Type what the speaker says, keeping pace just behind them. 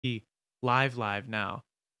be live now.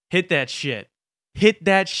 Hit that shit. Hit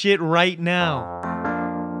that shit right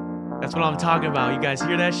now. That's what I'm talking about. You guys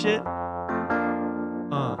hear that shit?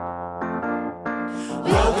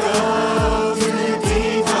 Welcome to the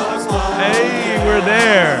Detox Podcast. Hey, we're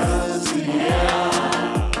there.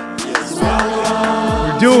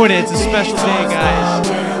 We're doing it. It's a special day,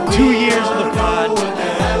 guys. 2 years of the pod.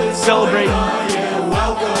 Celebrating.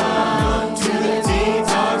 Welcome to the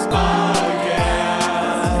Detox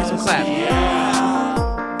Podcast. Give me some clap.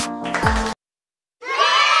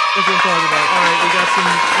 That's what I'm talking about. All right, we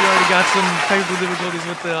already got some technical difficulties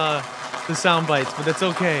with the sound bites, but that's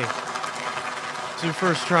okay. It's your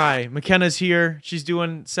first try. McKenna's here. She's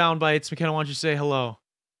doing sound bites. McKenna, why don't you say hello?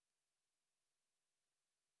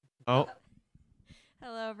 Oh,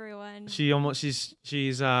 Hello, everyone. she's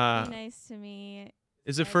Nice to meet.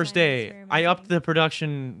 it's the guys. first My name's day. Sarah I upped Marie. the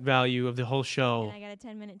production value of the whole show And I got a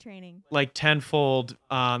 10-minute training. like tenfold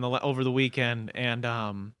over the weekend,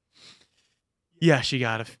 and yeah, she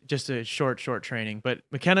got just a short training. But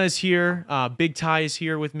McKenna is here. Big Ty is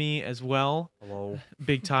here with me as well. Hello.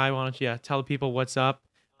 Big Ty, why don't you tell the people what's up?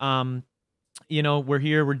 We're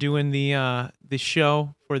here. We're doing the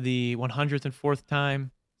show for the 104th time,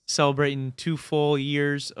 celebrating 2 full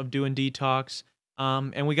years of doing Detox.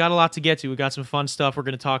 And we got a lot to get to. We got some fun stuff. We're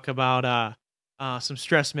going to talk about some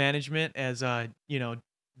stress management, as that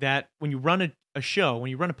when you run a show, when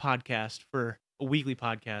you run a podcast, for a weekly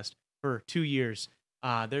podcast for 2 years,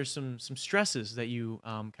 there's some stresses that you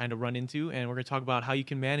kind of run into, and we're going to talk about how you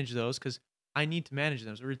can manage those, because I need to manage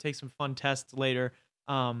them. So we're going to take some fun tests later.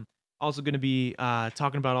 Also going to be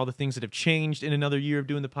talking about all the things that have changed in another year of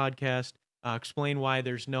doing the podcast, explain why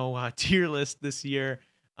there's no tier list this year,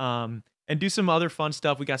 and do some other fun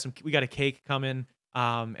stuff. We got a cake coming,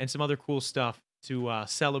 and some other cool stuff to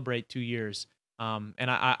celebrate 2 years. And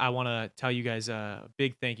I want to tell you guys a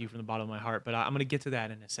big thank you from the bottom of my heart, but I'm going to get to that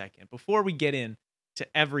in a second. Before we get into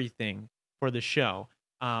everything for the show,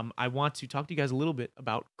 I want to talk to you guys a little bit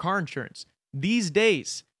about car insurance. These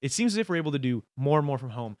days, it seems as if we're able to do more and more from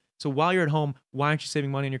home. So while you're at home, why aren't you saving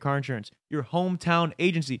money on your car insurance? Your hometown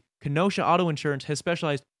agency, Kenosha Auto Insurance, has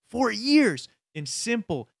specialized for years in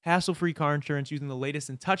simple, hassle-free car insurance using the latest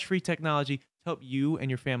in touch-free technology to help you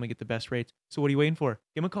and your family get the best rates. So what are you waiting for?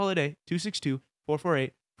 Give them a call today,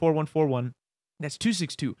 262-448-4141. That's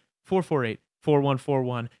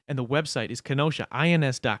 262-448-4141. And the website is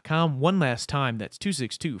kenoshains.com. One last time, that's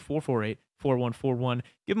 262-448-4141.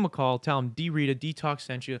 Give them a call. Tell them D-Rita Detox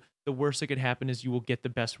sent you. The worst that could happen is you will get the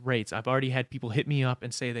best rates. I've already had people hit me up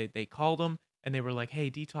and say they called them and they were like,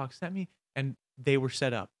 hey, Detox sent me, and they were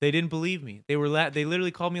set up. They didn't believe me. They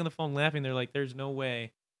literally called me on the phone laughing. They're like, there's no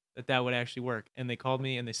way that would actually work. And they called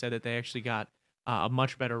me and they said that they actually got a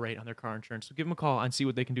much better rate on their car insurance. So give them a call and see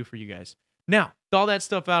what they can do for you guys. Now, with all that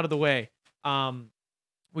stuff out of the way,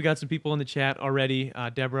 we got some people in the chat already.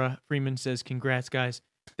 Deborah Freeman says, congrats, guys.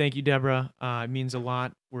 Thank you, Deborah. It means a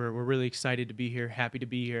lot. We're really excited to be here. Happy to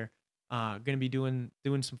be here. Going to be doing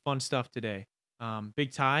some fun stuff today.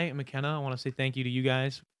 Big Ty and McKenna, I want to say thank you to you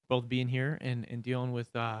guys for both being here and dealing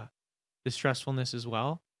with the stressfulness as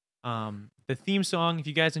well. The theme song, if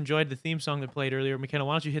you guys enjoyed the theme song that played earlier, McKenna,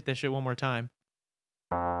 why don't you hit that shit one more time?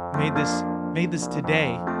 Made this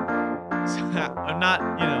today. I'm not,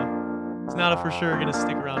 it's not a for sure gonna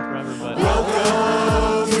stick around forever, but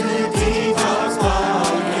Welcome to the Detox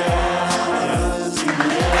Podcast.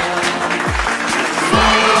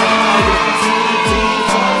 Welcome to the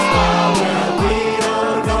Detox Pod, where we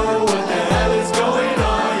don't know what the hell is going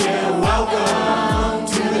on. Yeah, welcome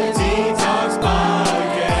to the Detox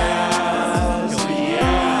Podcast.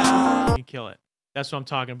 Yeah. you kill it. That's what I'm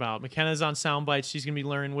talking about. McKenna's on Soundbites. She's gonna be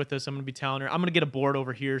learning with us. I'm gonna be telling her. I'm gonna get a board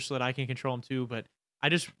over here so that I can control them too. But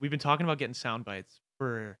we've been talking about getting Soundbites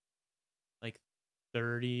for like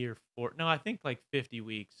 30 or 40. No, I think like 50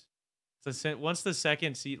 weeks. So once the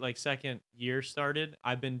second year started,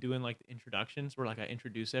 I've been doing like the introductions where like I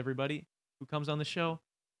introduce everybody who comes on the show,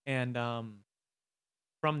 and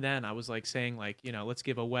from then I was like saying like, let's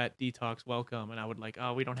give a wet Detox welcome, and I would like,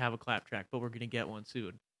 oh, we don't have a clap track, but we're gonna get one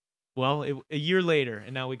soon. Well, a year later,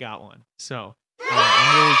 and now we got one. So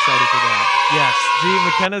I'm really excited for that. Yes, see,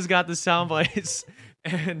 McKenna's got the sound bites,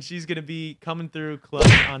 and she's gonna be coming through clutch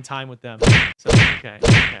on time with them. So okay.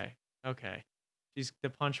 The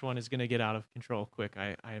punch one is gonna get out of control quick,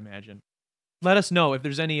 I imagine. Let us know if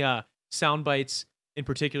there's any sound bites in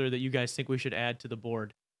particular that you guys think we should add to the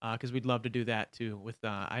board, because we'd love to do that too. With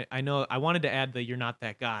I know I wanted to add the "You're Not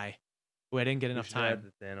That Guy," who I didn't get enough time. Add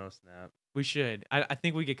the Thanos snap. We should. I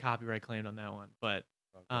think we get copyright claimed on that one, but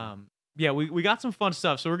yeah, we got some fun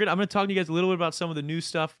stuff. So I'm gonna talk to you guys a little bit about some of the new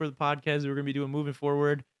stuff for the podcast that we're gonna be doing moving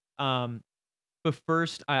forward. But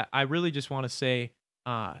first, I really just want to say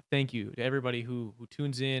thank you to everybody who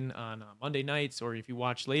tunes in on Monday nights, or if you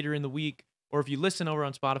watch later in the week, or if you listen over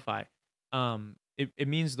on Spotify. It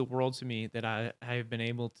means the world to me that I have been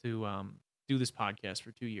able to do this podcast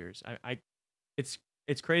for 2 years. It's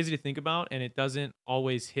it's crazy to think about, and it doesn't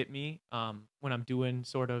always hit me when I'm doing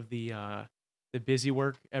sort of the busy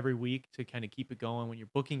work every week to kind of keep it going when you're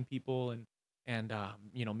booking people and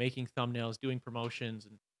making thumbnails, doing promotions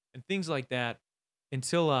and things like that,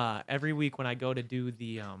 until every week when I go to do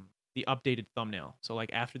the updated thumbnail. So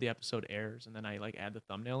like after the episode airs and then I like add the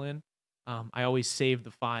thumbnail in, I always save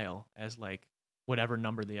the file as like whatever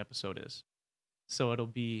number the episode is. So it'll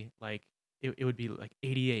be like it would be like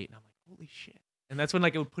 88, and I'm like, holy shit. And that's when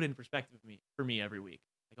like it would put it in perspective for me every week.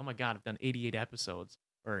 Like, oh my god, I've done 88 episodes,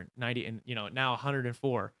 or 90, and now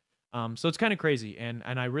 104. So it's kind of crazy, and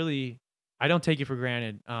I don't take it for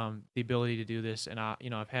granted, the ability to do this. And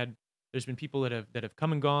there's been people that have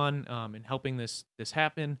come and gone, in helping this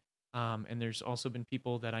happen. And there's also been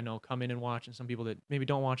people that I know come in and watch, and some people that maybe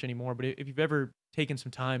don't watch anymore. But if you've ever taken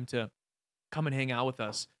some time to come and hang out with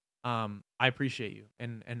us, I appreciate you,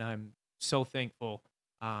 and I'm so thankful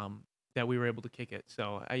that we were able to kick it.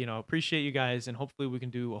 So I appreciate you guys, and hopefully we can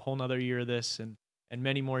do a whole nother year of this, and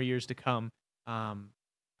many more years to come. I'm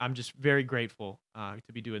just very grateful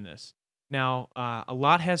to be doing this. Now, a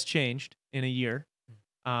lot has changed in a year.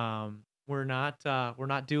 We're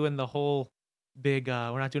not doing the whole big.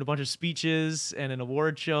 We're not doing a bunch of speeches and an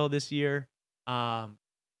award show this year.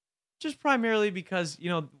 Just primarily because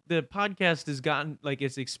the podcast has gotten like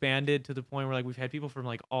it's expanded to the point where like we've had people from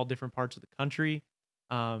like all different parts of the country.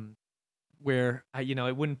 Where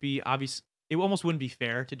it wouldn't be obvious. It almost wouldn't be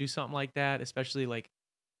fair to do something like that, especially like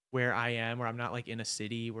where I am, where I'm not like in a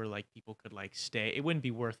city where like people could like stay. It wouldn't be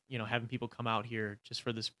worth having people come out here just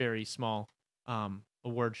for this very small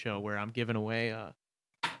award show where I'm giving away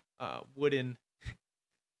wooden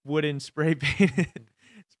spray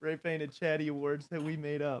painted chatty awards that we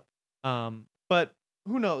made up. But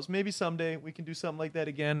who knows? Maybe someday we can do something like that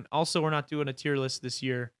again. Also, we're not doing a tier list this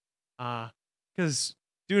year, because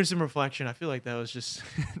doing some reflection, I feel like that was just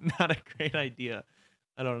not a great idea.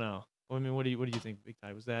 I don't know. I mean, what do you think, Big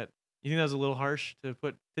Ty? You think that was a little harsh to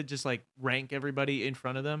just like rank everybody in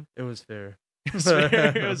front of them? It was fair. It was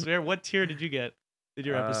fair. It was fair. What tier did you get? Did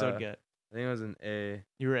your episode get? I think it was an A.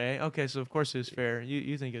 You were A? Okay, so of course it was fair.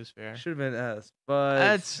 You think it was fair. Should have been S,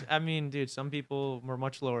 but I mean, dude, some people were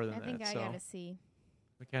much lower than I that. think I so got a C.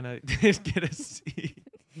 we kind of did get a C.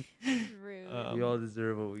 Rude. we all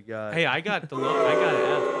deserve what we got. Hey, I got the low. I got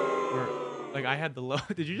an F. Like I had the low.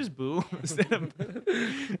 Did you just boo instead of?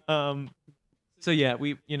 So yeah,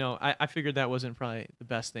 I figured that wasn't probably the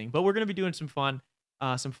best thing, but we're gonna be doing some fun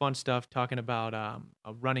stuff, talking about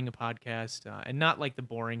running a podcast, and not like the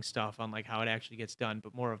boring stuff on like how it actually gets done,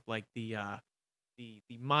 but more of like the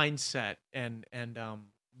mindset and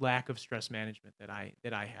lack of stress management that I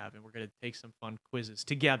have, and we're gonna take some fun quizzes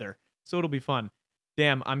together, so it'll be fun.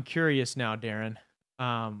 Damn, I'm curious now, Darren.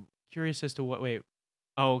 Curious as to what. Wait.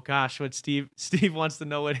 Oh gosh, what Steve wants to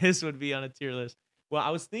know what his would be on a tier list. Well, I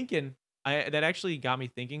was thinking, that actually got me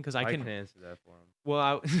thinking, because I can answer that for him.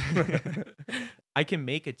 Well, I can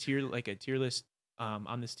make a tier list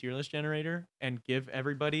on this tier list generator and give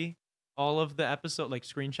everybody all of the episode, like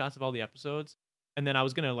screenshots of all the episodes, and then I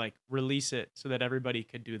was gonna like release it so that everybody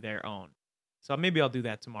could do their own. So maybe I'll do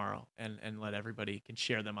that tomorrow and let everybody can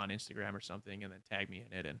share them on Instagram or something, and then tag me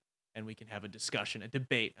in it, and we can have a discussion, a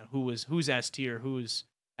debate on who's S tier, who's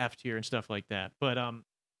F tier, and stuff like that. But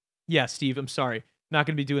yeah, Steve, I'm sorry, not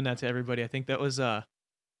gonna be doing that to everybody. I think that was kind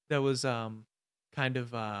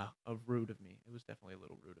of rude of me. It was definitely a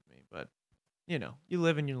little rude of me, but you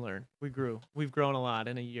live and you learn. We've grown a lot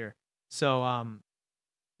in a year. So I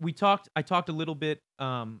talked a little bit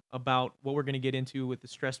about what we're gonna get into with the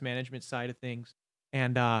stress management side of things,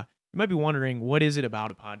 and you might be wondering, what is it about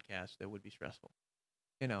a podcast that would be stressful?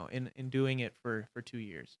 In doing it for 2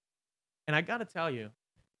 years. And I gotta tell you,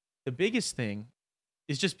 the biggest thing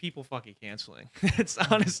is just people fucking canceling. It's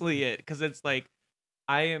honestly it, because it's like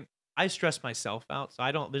I stress myself out,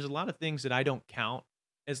 so there's a lot of things that I don't count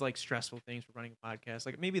as like stressful things for running a podcast.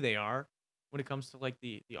 Like maybe they are when it comes to like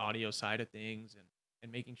the audio side of things,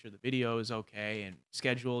 and making sure the video is okay and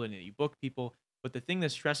scheduled and you book people. But the thing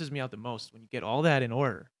that stresses me out the most, when you get all that in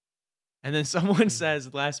order and then someone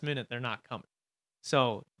says last minute they're not coming.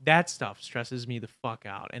 So that stuff stresses me the fuck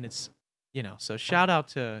out. And it's, so shout out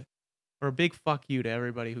to, or a big fuck you to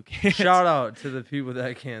everybody who can't. Shout out to the people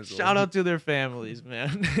that canceled. Shout out to their families,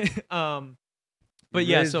 man. But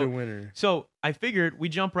You yeah, raised so a winner. so I figured we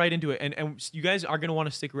jump right into it, and you guys are gonna want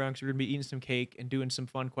to stick around because we're gonna be eating some cake and doing some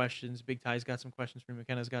fun questions. Big Ty's got some questions for me.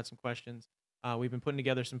 McKenna's got some questions. We've been putting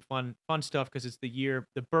together some fun stuff because it's the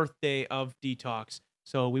birthday of Detox.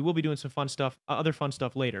 So we will be doing some fun stuff, other fun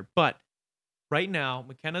stuff later. But right now,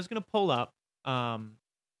 McKenna's gonna pull up.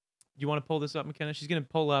 You want to pull this up, McKenna? She's gonna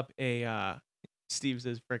pull up a. Steve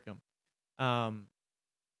says, "Frick 'em."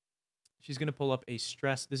 She's gonna pull up a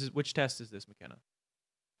stress. Which test is this, McKenna?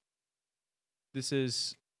 This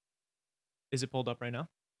is. Is it pulled up right now?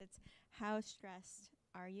 It's how stressed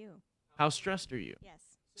are you? How stressed are you? Yes.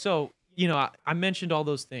 So I mentioned all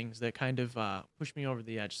those things that kind of push me over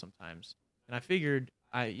the edge sometimes, and I figured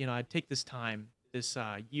I'd take this time, this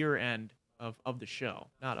year end of the show,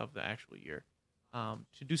 not of the actual year,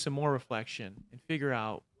 to do some more reflection and figure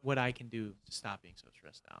out what I can do to stop being so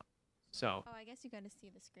stressed out. So Oh, I guess you got to see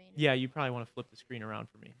the screen. yeah, you probably want to flip the screen around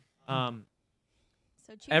for me.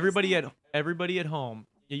 So choose a Everybody snack. at home,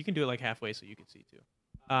 yeah, you can do it like halfway so you can see too.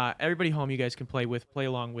 Everybody home, you guys can play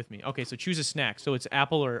along with me. Okay, so choose a snack. So it's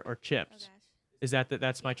apple or Oh chips. gosh. Is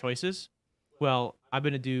that's my choices? Well, I'm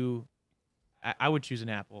gonna do. I would choose an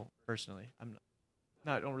apple personally.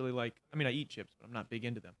 I don't really like. I mean, I eat chips, but I'm not big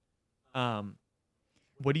into them.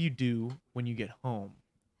 What do you do when you get home?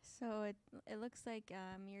 So it looks like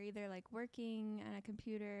you're either like working on a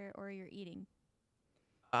computer or you're eating.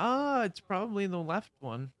 It's probably the left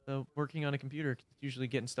one. The working on a computer. It's usually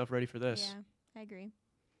getting stuff ready for this. Yeah, I agree.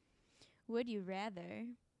 Would you rather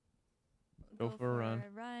Go for a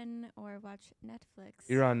run or watch Netflix?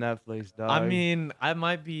 You're on Netflix, dog. I mean, I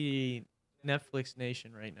might be Netflix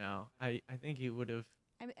Nation right now. I think he would have.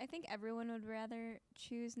 I think everyone would rather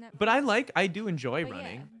choose Netflix. But I do enjoy But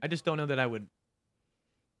running. yeah. I just don't know that I would.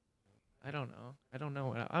 I don't know.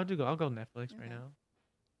 I'll go Netflix right Okay. now.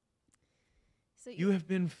 So You have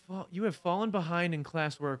you have fallen behind in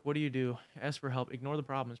classwork. What do? Ask for help. Ignore the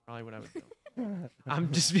problem is probably what I would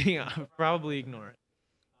do. I'll probably ignore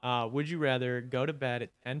it. Would you rather go to bed at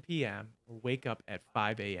 10 p.m. or wake up at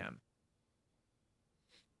 5 a.m.?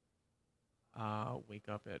 Wake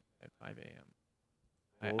up at 5 a.m.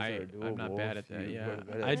 Both are I'm not doable bad if at that. you Yeah. go to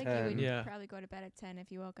bed I at think you 10. would Yeah. probably go to bed at 10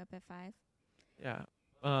 if you woke up at 5. Yeah.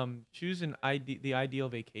 Choose the ideal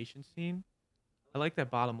vacation scene. I like that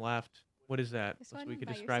bottom left. What is that? This So one we could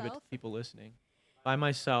by describe it to yourself? people listening. By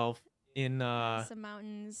myself in Some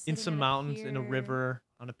mountains. in sitting some at mountains, in a pier. river,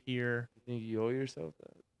 on a pier, You think you owe yourself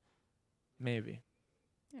that? maybe.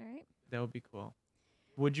 All right. That would be cool.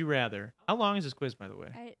 Would you rather? How long is this quiz, by the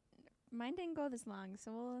way? Mine didn't go this long,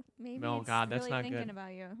 so maybe Oh, it's God, that's really not thinking good.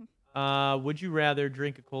 about you. Would you rather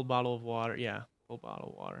drink a cold bottle of water? Yeah, cold bottle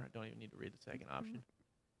of water. I don't even need to read the second option.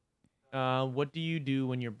 What do you do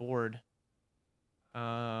when you're bored?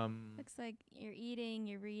 Looks like you're eating,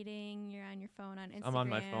 you're reading, you're on your phone on Instagram. I'm on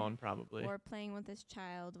my phone probably. Or playing with this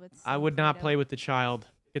child with. I would not play with the child.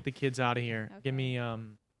 Get the kids out of here. Give Okay.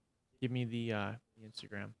 me the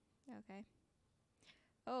Instagram. Okay.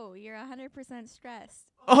 Oh, you're 100% stressed.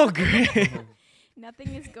 Oh, great.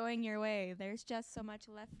 Nothing is going your way. There's just so much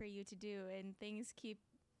left for you to do, and things keep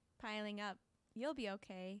piling up. You'll be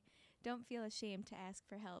okay. Don't feel ashamed to ask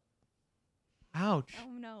for help. Ouch.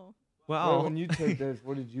 Oh no. Well, when you took this,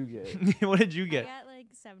 what did you get? What did you I get? got like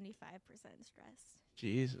 75% stressed.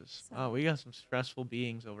 Jesus. So- Oh, we got some stressful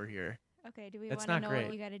beings over here. Okay, do we That's want to not know great.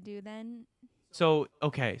 what you got to do then? So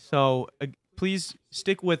okay, so please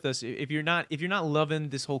stick with us. If you're not loving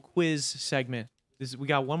this whole quiz segment, we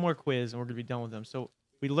got one more quiz and we're gonna be done with them. So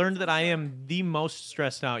we learned that I am the most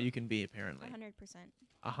stressed out you can be. Apparently, 100%.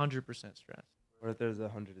 100% stressed. What if there's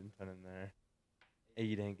 110 in there? Hey,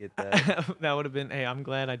 you didn't get that. That would have been. Hey, I'm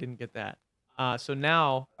glad I didn't get that. So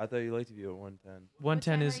now I thought you liked to be at 110.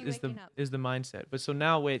 110 time are is you is the waking up? is the mindset. But so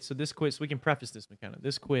now wait. So this quiz, we can preface this, McKenna.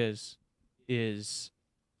 This quiz is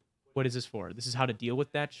what is this for? This is how to deal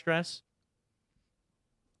with that stress.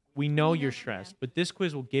 We know We you're know, yeah. stressed, but this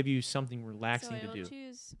quiz will give you something relaxing So to do. it'll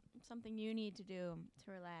choose something you need to do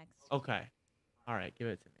to relax. Okay. All right, give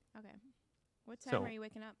it to me. Okay. What time So- are you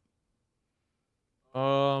waking up?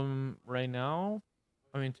 Right now,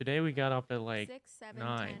 I mean today we got up at like 6, 7,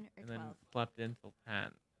 9 10, or and 12? then slept until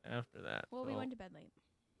 10 after that. Well, we So went to bed late.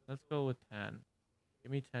 let's go with 10.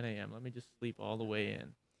 Give me 10 a.m. Let me just sleep all the way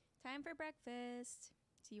in. Time for breakfast.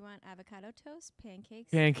 Do you want avocado toast, pancakes?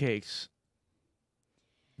 Pancakes.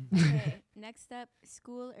 Okay. Next up,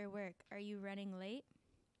 school or work. Are you running late?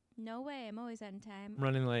 No way. I'm always on time.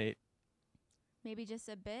 Running late. Maybe just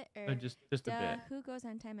a bit or Just a duh, bit. who goes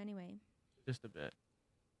on time anyway? Just a bit.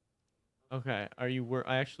 Okay. Are you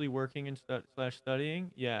actually working and slash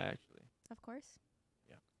studying? Yeah, actually. Of course.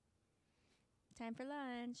 Yeah. time for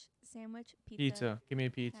lunch. Sandwich, pizza. Pizza. Give me a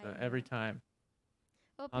pizza Hell every yeah. time.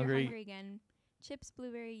 Oh, Hungry. you're hungry again. Chips,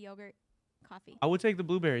 blueberry, yogurt, coffee. I would take the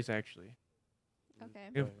blueberries actually. Okay.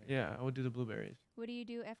 If, yeah, I would do the blueberries. What do you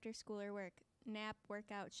do after school or work? Nap,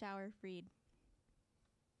 workout, shower, read.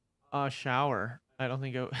 Shower. I don't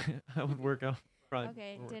think I would work out. Probably.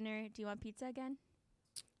 Okay, before. dinner. Do you want pizza again?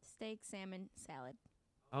 Steak, salmon, salad.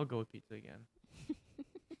 I'll go with pizza again.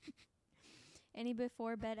 Any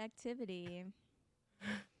before bed activity?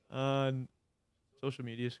 Social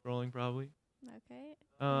media scrolling probably. Okay.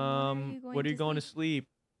 are you going What are to you going to sleep?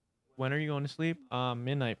 When are you going to sleep?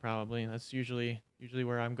 Midnight probably. That's usually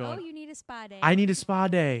where I'm Oh, going. you need a spa day. I need a spa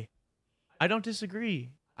day. I don't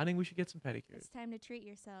disagree. I think we should get some pedicures. It's time to treat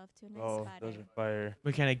yourself to a nice Oh, spa those day. are fire.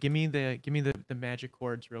 McKenna, give me the magic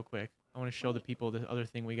cords real quick. I want to show the people the other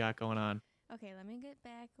thing we got going on. Okay, let me get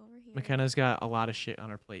back over here. McKenna's got a lot of shit on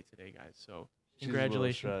her plate today, guys. So She's a little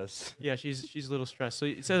congratulations. stressed. Yeah, she's a little stressed. So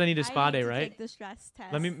it says I need a spa I need day, to right? Take the stress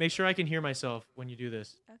test. Let me make sure I can hear myself when you do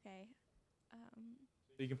this. Okay.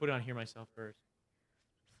 So you can put it on hear myself first.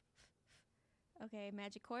 Okay,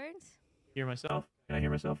 magic chords. Hear myself? Can I hear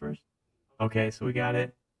myself first? Okay, so we got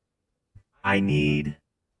it. I need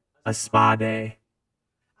a spa day.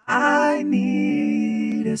 I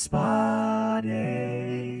need a spa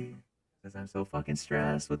day. Because I'm so fucking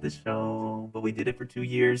stressed with this show. But we did it for 2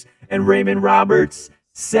 years. And Raymond Roberts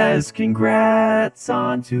says congrats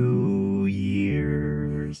on 2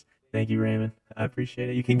 years. Thank you, Raymond. I appreciate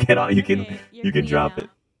it. You can get on. You can Okay, you're you can clean drop now. it.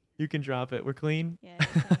 You can drop it. We're clean. Yeah.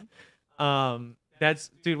 you're fine. That's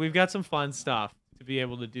dude, we've got some fun stuff to be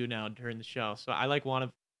able to do now during the show. So I'm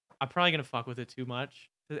probably gonna fuck with it too much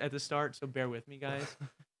at the start, so bear with me, guys.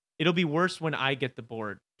 It'll be worse when I get the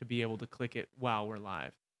board to be able to click it while we're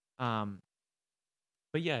live.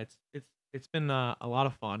 But yeah, it's been a lot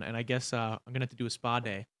of fun, and I guess I'm gonna have to do a spa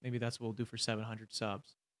day. Maybe that's what we'll do for 700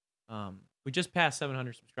 subs. We just passed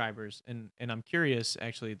 700 subscribers, and I'm curious,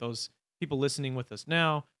 actually, those people listening with us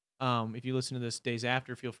now. If you listen to this days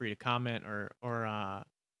after, feel free to comment or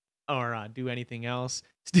do anything else.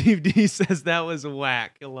 Steve D says that was a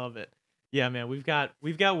whack. I love it. Yeah, man, we've got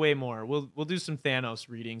way more. We'll do some Thanos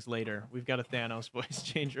readings later. We've got a Thanos voice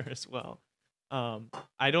changer as well. I'm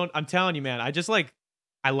telling you, man,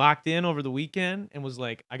 I locked in over the weekend and was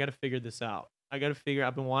like, I got to figure this out. I've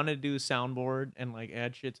been wanting to do a soundboard and like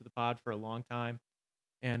add shit to the pod for a long time,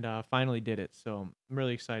 and finally did it. So I'm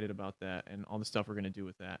really excited about that and all the stuff we're gonna do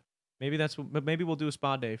with that. Maybe we'll do a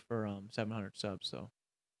spa day for 700 subs. So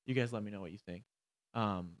you guys let me know what you think.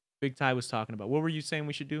 Big Ty was talking about, what were you saying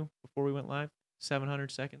we should do before we went live?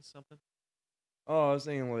 700 seconds something. Oh, I was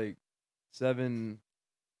thinking like 7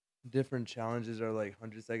 different challenges or like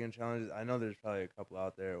 100-second challenges. I know there's probably a couple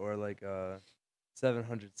out there, or like a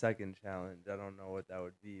 700-second challenge. I don't know what that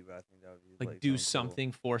would be, but I think that would be Like do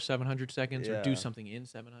something cool. something for 700 seconds or do Yeah. something in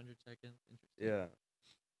 700 seconds. Interesting. Yeah,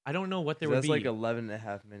 I don't know what there 'cause would that's be. like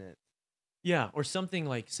 11.5 minutes. Yeah, or something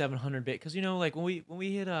like 700 bit, because like when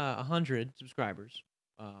we hit 100 subscribers,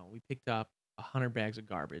 we picked up 100 bags of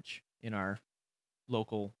garbage in our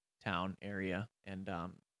local town area, and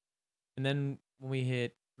then when we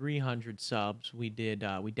hit 300 subs, we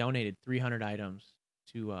donated 300 items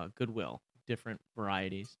to Goodwill, different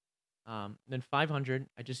varieties. Then 500,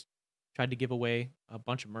 I just tried to give away a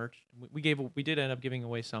bunch of merch. We did end up giving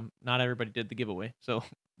away some. Not everybody did the giveaway, so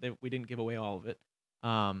we didn't give away all of it.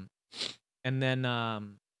 And then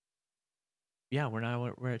yeah,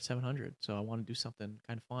 we're at 700, so I want to do something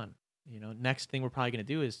kind of fun. Next thing we're probably gonna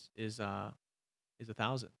do is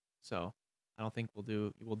 1,000. So I don't think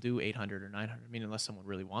we'll do 800 or 900. I mean, unless someone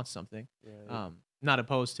really wants something. Yeah, Not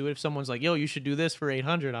opposed to it. If someone's like, yo, you should do this for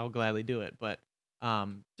 800, I'll gladly do it. But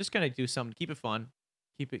just gonna do something, keep it fun,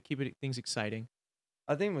 keep it things exciting.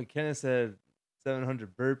 I think McKenna said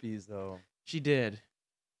 700 burpees though. She did.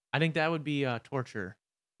 I think that would be torture,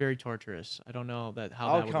 very torturous. I don't know how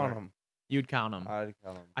I'll that would count work. them. You'd count them. I'd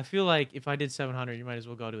count them. I feel like if I did 700, you might as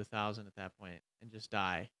well go to 1,000 at that point and just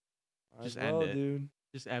die. Just end it. Dude.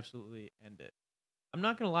 Just absolutely end it. I'm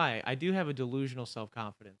not gonna lie, I do have a delusional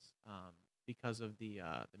self-confidence because of the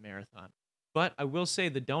marathon. But I will say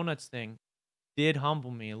the donuts thing did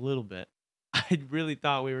humble me a little bit. I really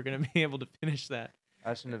thought we were gonna be able to finish that.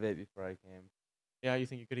 I shouldn't have ate before I came. Yeah, you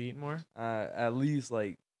think you could have eaten more? At least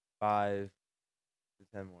like 5 to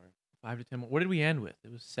 10 more. 5 to 10 more. What did we end with?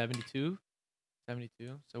 It was 72.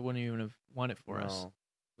 72. So wouldn't even have won it for us.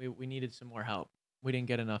 No. We needed some more help. We didn't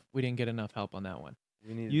get enough help on that one.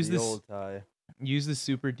 We need Use the this- old tie. Use the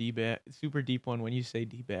super deep one when you say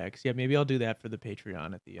D-bags. Yeah, maybe I'll do that for the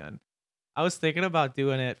Patreon at the end. I was thinking about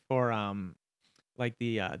doing it for like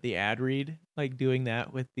the ad read, like doing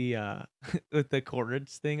that with the with the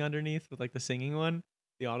chords thing underneath with like the singing one,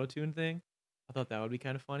 the auto tune thing. I thought that would be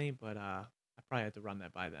kind of funny, but I probably had to run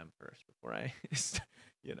that by them first before I,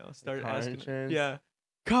 start car asking. insurance? Yeah,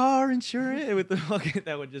 car insurance with the fucking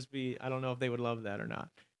that would just be. I don't know if they would love that or not.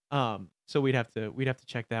 So we'd have to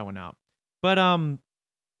check that one out. But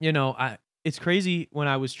I it's crazy when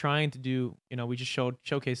I was trying to do, we just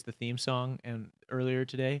showcased the theme song and earlier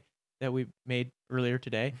today that we made earlier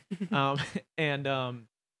today. Um and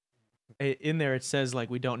in there it says like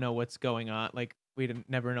we don't know what's going on, like we didn't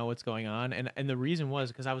never know what's going on, and the reason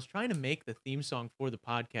was because I was trying to make the theme song for the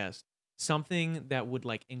podcast something that would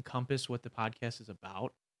like encompass what the podcast is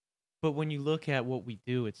about. But when you look at what we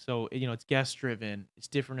do, it's so, it's guest driven. It's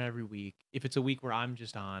different every week. If it's a week where I'm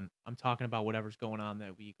just on, I'm talking about whatever's going on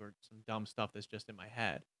that week or some dumb stuff that's just in my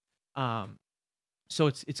head. Um, so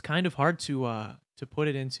it's kind of hard to put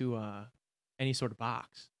it into any sort of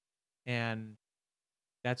box, and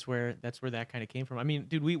that's where that kind of came from. I mean,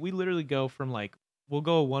 dude, we literally go from like we'll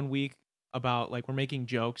go one week about like we're making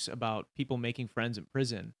jokes about people making friends in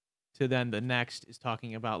prison, to then the next is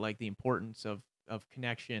talking about like the importance of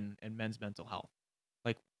connection and men's mental health.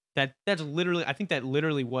 Like that's literally, I think that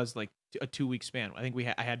literally was like a 2 week span. I think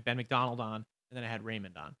I had Ben McDonald on and then I had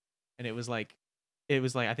Raymond on, and it was like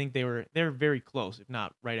I think they were very close, if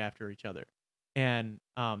not right after each other. And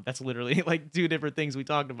that's literally like two different things we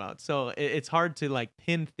talked about. So it's hard to like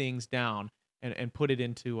pin things down and put it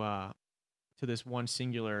into to this one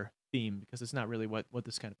singular theme, because it's not really what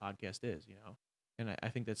this kind of podcast is. And I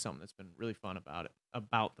think that's something that's been really fun about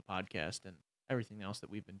the podcast and everything else that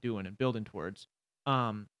we've been doing and building towards.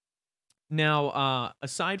 Um, Now,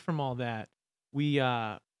 aside from all that, we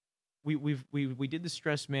we did the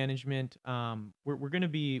stress management. We're gonna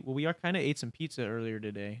be, well, we are kind of ate some pizza earlier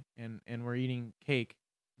today, and we're eating cake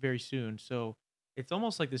very soon. So it's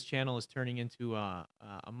almost like this channel is turning into a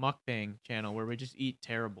mukbang channel where we just eat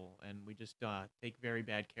terrible and we just take very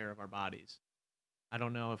bad care of our bodies. I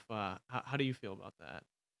don't know if how do you feel about that?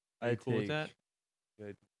 Are I you cool with take that?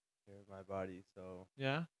 good care of my body, so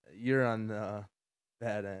Yeah. you're on the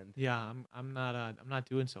bad end. Yeah, I'm not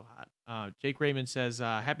doing so hot. Jake Raymond says,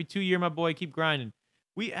 "Happy 2 year, my boy. Keep grinding."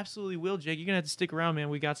 We absolutely will, Jake. You're gonna have to stick around, man.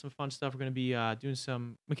 We got some fun stuff. We're gonna be doing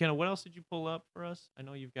some. McKenna, what else did you pull up for us? I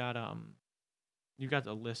know you've got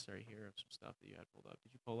a list right here of some stuff that you had pulled up.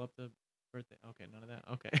 Did you pull up the birthday? Okay, none of that.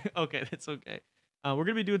 Okay, okay, that's okay. We're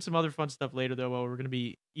gonna be doing some other fun stuff later though. While we're gonna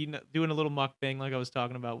be doing a little mukbang like I was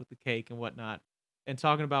talking about with the cake and whatnot, and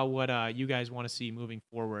talking about what you guys want to see moving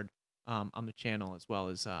forward on the channel as well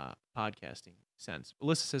as podcasting sense.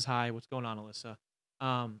 Alyssa says hi. What's going on, Alyssa?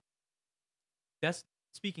 Um, that's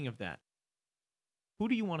speaking of that. Who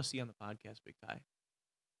do you want to see on the podcast, Big Ty?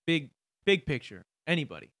 Big picture.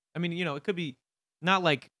 Anybody. I mean, it could be not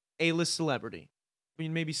like A-list celebrity. I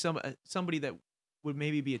mean, maybe somebody that would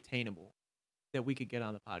maybe be attainable that we could get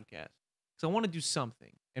on the podcast. So I want to do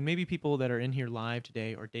something, and maybe people that are in here live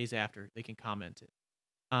today or days after, they can comment it.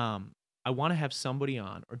 I want to have somebody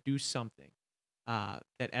on or do something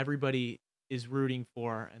that everybody is rooting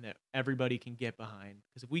for and that everybody can get behind.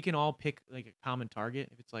 Because if we can all pick like a common target,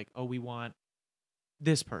 if it's like, oh, we want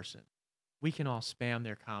this person, we can all spam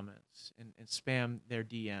their comments and spam their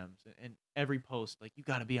DMs and every post like, you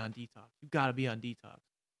got to be on Detox. You got to be on Detox.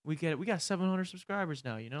 We got 700 subscribers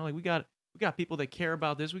now. Like we got people that care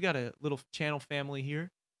about this. We got a little channel family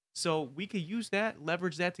here. So we could use that,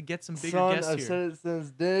 leverage that to get some bigger Son, guests I've here. said it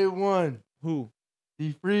since day one. Who?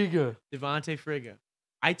 DeFriga. Devontae Frigga.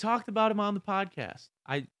 I talked about him on the podcast.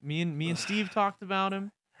 Me and Steve talked about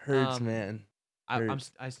him. Hurts, Um, man.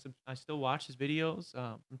 I still watch his videos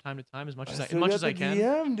from time to time as much as still got I the can.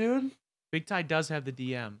 DM, dude. Big Ty does have the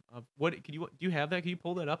DM. What do you have that? Can you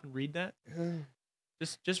pull that up and read that?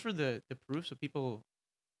 Just for the proof, so people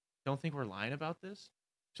don't think we're lying about this.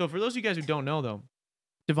 So for those of you guys who don't know though,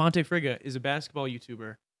 Devontae Frigga is a basketball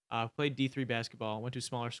YouTuber. Played D3 basketball. Went to a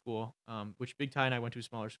smaller school. Which Big Ty and I went to a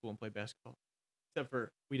smaller school and played basketball. Except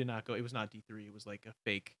for we did not go. It was not D3. It was like a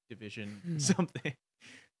fake division something.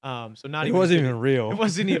 So not It even. wasn't even real. It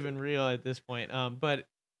wasn't even real at this point. But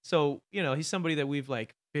so he's somebody that we've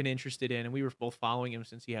like been interested in, and we were both following him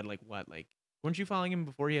since he had like weren't you following him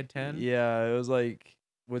before he had 10? Yeah, it was like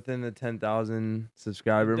within the 10,000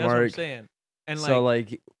 subscriber That's what I'm mark. saying. And So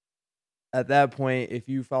like at that point, if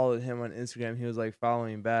you followed him on Instagram, he was like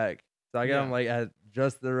following back. So I got Yeah. him like at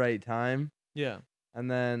just the right time. yeah. And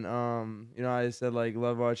then I said like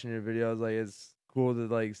love watching your videos. Like it's cool to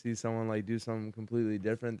like see someone like do something completely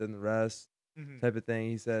different than the rest Mhm. type of thing.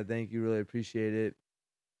 He said, "Thank you, really appreciate it."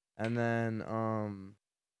 And then and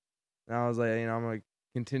I was like, I'm gonna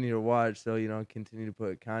continue to watch, so continue to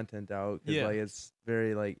put content out because Yeah. like it's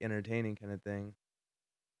very like entertaining kind of thing.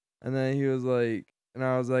 And then he was like, and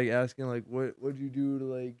I was like asking like, what'd you do to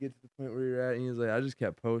like get to the point where you're at? And he was like, I just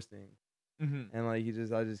kept posting, Mm-hmm. and like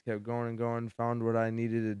I just kept going and going, found what I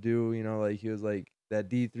needed to do. Like he was like that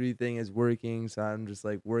D3 thing is working, so I'm just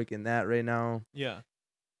like working that right now. Yeah.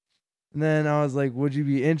 And then I was like, would you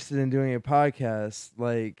be interested in doing a podcast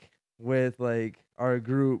like with like our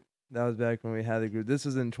group? That was back when we had the group. This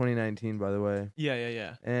was in 2019, by the way. Yeah. Yeah.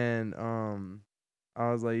 Yeah. And I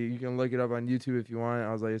was like, you can look it up on YouTube if you want.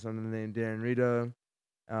 I was like, it's under the name Darren Rita.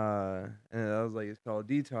 And I was like, it's called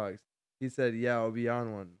Detox. He said, yeah, I'll be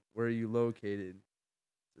on one. Where are you located?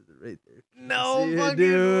 Says it right there. No See it, fucking way.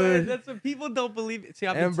 dude. That's what people don't believe. See,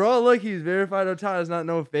 I've And been bro, look, he's verified on top. It's not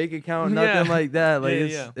no fake account, Yeah. nothing like that. Like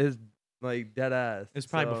Yeah, it's like dead ass. It's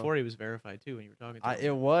probably So, before he was verified too when you were talking to him.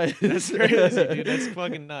 it was. That's crazy, dude. That's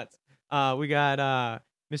fucking nuts. We got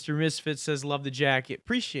Mr. Misfit says love the jacket.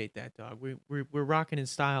 Appreciate that, dog. We're rocking in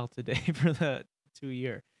style today for the 2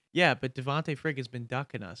 year. Yeah, but Devontae Frick has been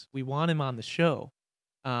ducking us. We want him on the show.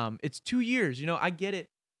 It's 2 years. I get it.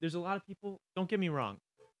 There's a lot of people. Don't get me wrong.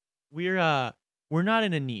 We're not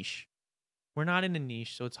in a niche. We're not in a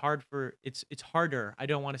niche, so it's harder. I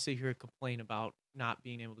don't want to sit here and complain about not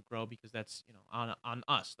being able to grow because that's on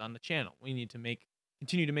us, on the channel. We need to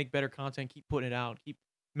continue to make better content, keep putting it out, keep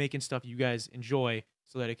making stuff you guys enjoy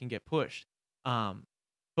so that it can get pushed.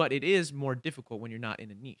 But it is more difficult when you're not in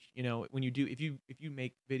a niche. When you do, if you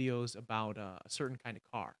make videos about a certain kind of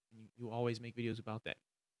car, and you always make videos about that,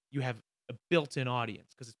 you have a built-in audience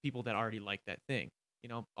because it's people that already like that thing.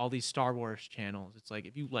 All these Star Wars channels. It's like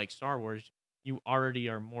if you like Star Wars, you already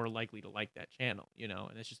are more likely to like that channel.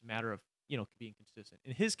 And it's just a matter of being consistent.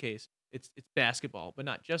 In his case, it's basketball, but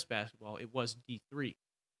not just basketball. It was D3.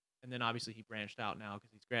 And then obviously he branched out now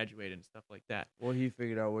because he's graduated and stuff like that. Well, he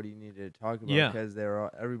figured out what he needed to talk about Yeah. because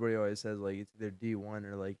everybody always says like it's either D1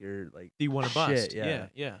 or like you're like D1 or shit, bust. yeah.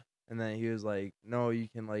 Yeah. And then he was like, no, you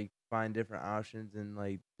can like find different options and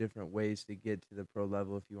like different ways to get to the pro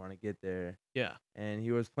level if you want to get there. Yeah. And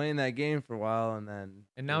he was playing that game for a while, and then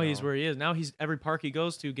And now he's where he is. Now every park he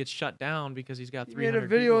goes to gets shut down because he's got he 300 made a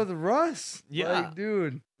video people. with Russ. Yeah. like,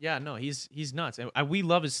 dude. Yeah, no, he's nuts. And we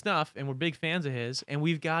love his stuff, and we're big fans of his. And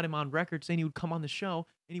we've got him on record saying he would come on the show,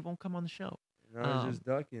 and he won't come on the show. Now he's just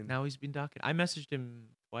ducking. Now he's been ducking. I messaged him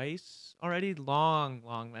twice already, long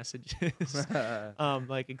messages,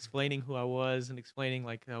 like explaining who I was and explaining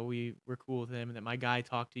like how we were cool with him and that my guy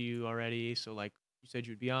talked to you already. So like you said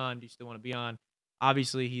you'd be on. Do you still want to be on?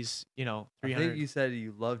 Obviously he's I 300. think you said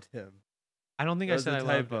you loved him. I don't think That I was said a I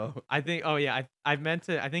loved him. typo. I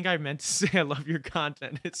think I meant to say I love your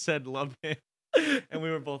content. It said love him, and we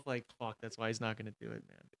were both like, fuck, that's why he's not gonna do it,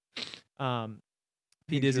 man.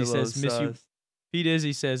 P Thinks Dizzy you're a little says miss you. sus. P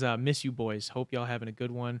Dizzy says miss you boys. Hope y'all having a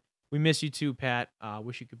good one. We miss you too, Pat.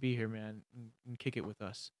 Wish you could be here, man, and kick it with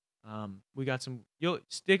us. We got some. You'll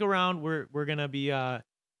stick around. We're gonna be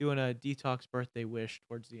doing a Detox birthday wish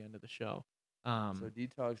towards the end of the show. So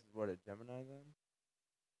Detox is what, a Gemini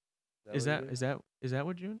then? Is what it that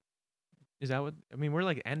what June? Is that what I mean? We're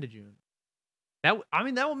like end of June. That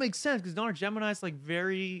would make sense because don't our Gemini's like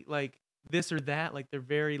very like this or that? Like they're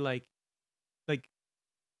very like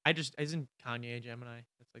isn't Kanye a Gemini?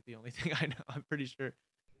 That's like the only thing I know. I'm pretty sure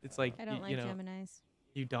it's like I don't like Geminis.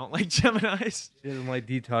 You don't like Geminis? She doesn't like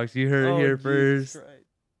Detox. You heard it Oh, here Jesus first. Christ.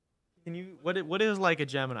 Can you what is like a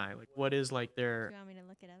Gemini? Like what is like Do their you want me to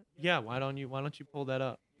look it up? Yeah, why don't you pull that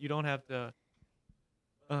up? You don't have to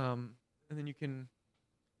and then you can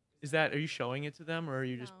are you showing it to them or are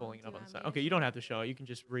you just No, pulling it do up you on the want side? me to Okay, you show don't it? have to show it. You can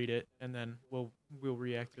just read it and then we'll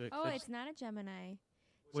react to it. 'cause Oh, I it's just- not a Gemini.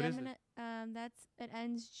 What is it? Gemini, it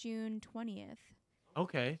ends June 20th.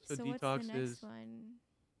 Okay, so what's Detox the next is one?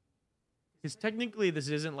 because technically this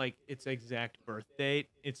isn't like its exact birth date.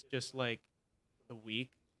 It's just like the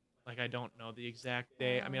week. Like I don't know the exact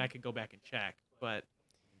day. I mean, Oh. I could go back and check, but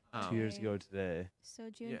 2 years Okay. ago today. So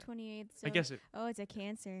June Yeah. 28th. So, I guess it. Oh, it's a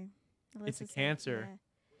Cancer. It's a Alyssa said, Cancer. yeah.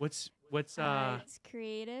 What's It's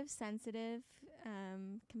creative, sensitive,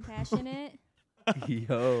 compassionate.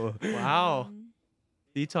 Yo. wow. um,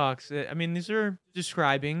 Detox. I mean, these are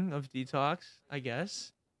describing of Detox, I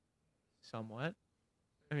guess, somewhat.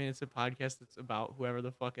 I mean, it's a podcast that's about whoever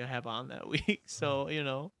the fuck I have on that week. So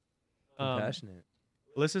Compassionate.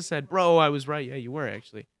 Alyssa said, "Bro, I was right. Yeah, you were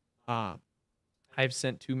actually." I've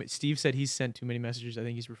sent Steve said he's sent too many messages. I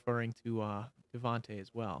think he's referring to Devontae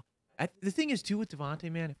as well. The thing is too with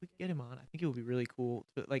Devontae, man, if we could get him on, I think it would be really cool.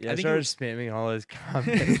 To, like, Yeah, I think started spamming all his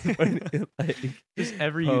comments. like, just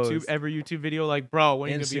every post. YouTube video, like, bro, when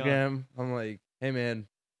are you gonna be on? Instagram. I'm like, hey man,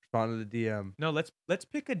 respond to the DM. No, let's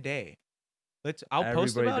pick a day. I'll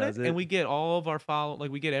post Everybody about does it, it? and we get all of our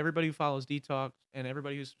we get everybody who follows Detox and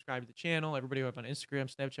everybody who's subscribed to the channel, everybody who have on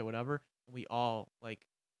Instagram, Snapchat, whatever. And we all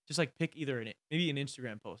just pick either maybe an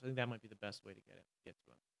Instagram post. I think that might be the best way to get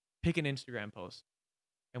to him. Pick an Instagram post,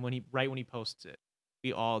 and when he posts it,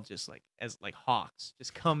 we all just as hawks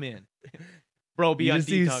just come in. Bro, be You on just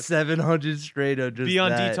see Detox. 700 straight of just Be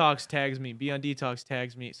on that. Detox tags me. Be on Detox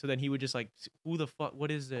tags me. So then he would just who the fuck? What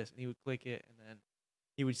is this? And he would click it, and then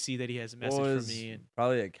he would see that he has a message from me. And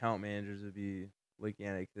Probably account managers would be looking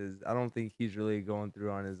at it because I don't think he's really going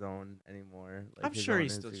through on his own anymore. I'm his sure own he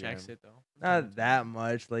still checks Instagram. it though. from time to Not that time.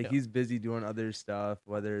 much. Like Yeah. he's busy doing other stuff,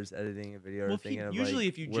 whether it's editing a video Well, or if he- thinking of usually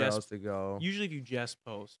if you where just- else to go. Usually, if you just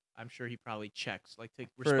post, I'm sure he probably checks to For a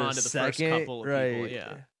respond to the first second, couple of right. people.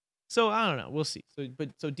 Yeah. So I don't know. We'll see. So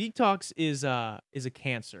Detox is a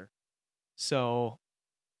Cancer. So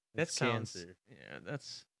that It's sounds cancer. yeah.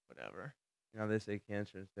 That's whatever. You know they say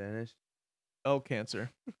cancer in Spanish. Oh,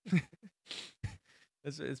 Cancer.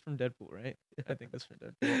 It's from Deadpool, right? I think that's from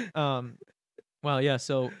Deadpool. Well, yeah.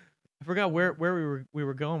 So I forgot where we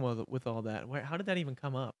were going with all that. How did that even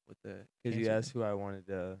come up with the? Because you cancer asked who I wanted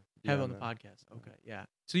to be have on the podcast. Okay, yeah.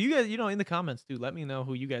 So you guys, in the comments too, let me know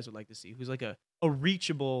who you guys would like to see. Who's a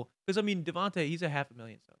reachable? Because I mean, Devontae, he's a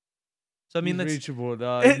 500,000 subs. So I mean, He's that's reachable,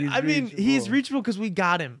 dog. he's reachable because we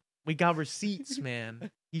got him. We got receipts, man.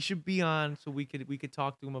 He should be on so we could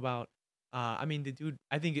talk to him about. I mean, the dude.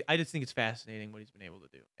 I just think it's fascinating what he's been able to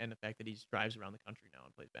do, and the fact that he just drives around the country now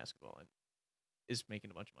and plays basketball and is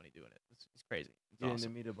making a bunch of money doing it. It's crazy. It's Getting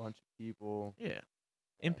awesome. to meet a bunch of people. Yeah.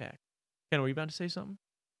 Impact. Ken, were you about to say something?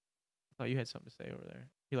 I thought you had something to say over there.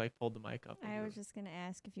 You pulled the mic up. and I you was were- just gonna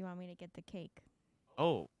ask if you want me to get the cake.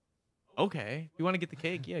 Oh, okay. If you want to get the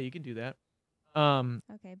cake, yeah, you can do that.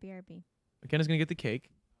 Okay, BRB. McKenna's gonna get the cake.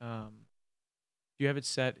 Do you have it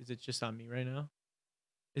set? Is it just on me right now?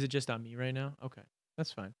 Is it just on me right now? Okay,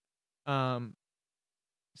 that's fine.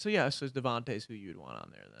 So yeah, so it's Devontae's who you'd want on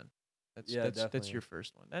there then. Yeah, That's definitely. your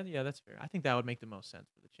first one. That's fair. I think that would make the most sense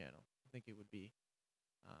for the channel. I think it would be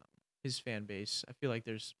his fan base. I feel like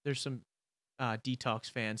there's some Detox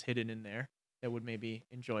fans hidden in there that would maybe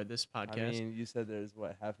enjoy this podcast. I mean, you said there's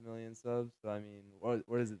what 500,000 subs. So I mean,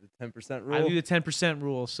 what is it? The 10% rule. I do the 10%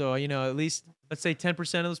 rule. So at least let's say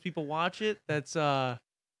 10% of those people watch it. That's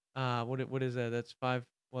what is that? That's 5.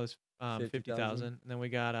 Well, it's 50,000. And then we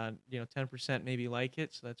got 10% maybe like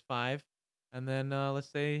it. So that's 5. And then let's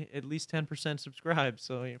say at least 10% subscribe.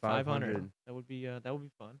 So 500. 500. That would be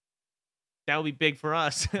fun. That would be big for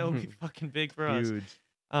us. That would be fucking big for us. Huge.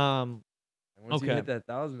 Um, And once you okay. hit that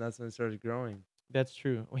 1,000, that's when it starts growing. that's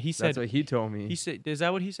true. Well, he That's said what he told me. he said. Is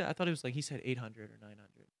that what he said? I thought it was he said 800 or 900.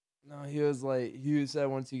 No, he said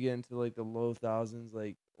once you get into the low thousands,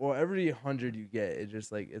 every 100 you get, it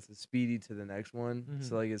just it's a speedy to the next one. Mhm.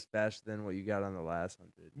 So it's faster than what you got on the last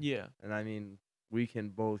 100. Yeah. And I mean, we can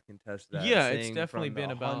both contest that. Yeah, it's saying definitely from been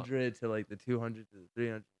the about- 100 to the 200 to the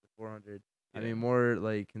 300 to the 400. I Yeah. mean, more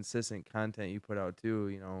consistent content you put out too,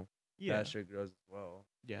 Yeah. faster it grows as well.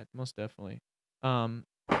 Yeah, most definitely.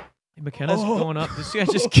 McKenna's Oh. going up. This guy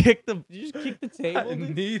just kicked the. You just kicked the table. I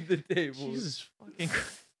dude? need the table. Jesus fucking.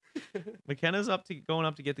 McKenna's going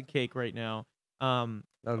up to get the cake right now. That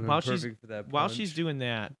would've been while she's- perfect for that While she's punch. doing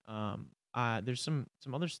that, there's some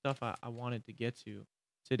other stuff I wanted to get to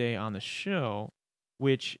today on the show,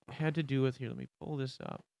 which had to do with here. Let me pull this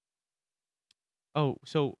up. Oh,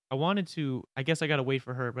 so I wanted to. I guess I gotta wait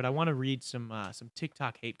for her, but I want to read some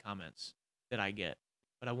TikTok hate comments that I get,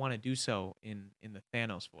 but I want to do so in the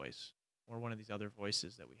Thanos voice or one of these other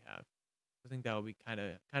voices that we have. I think that would be kind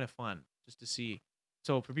of fun just to see.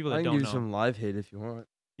 So for people I that can don't give know, you some live hate if you want.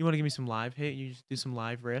 you want to give me some live hate? You just do some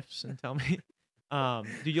live riffs and tell me.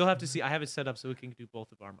 Dude, you'll have to see. I have it set up so we can do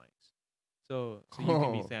both of our mics, so you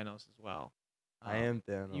can be Oh. Thanos as well. I am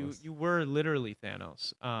Thanos. You were literally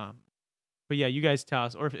Thanos. But yeah, you guys tell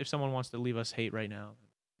us, or if someone wants to leave us hate right now,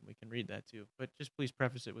 we can read that too. But just please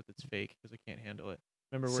preface it with it's fake because I can't handle it.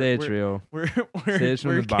 Remember, Say we're it real. we're Say it from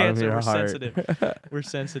we're the bottom of cancer. your We're heart. sensitive. We're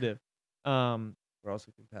sensitive. We're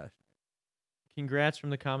also compassionate. Congrats from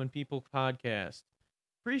the Common People podcast.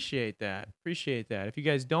 Appreciate that. If you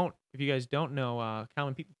guys don't know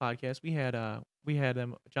Common People podcast, we had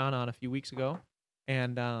John on a few weeks ago,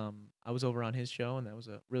 and I was over on his show, and that was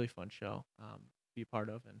a really fun show to be a part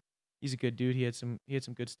of. And he's a good dude. He had some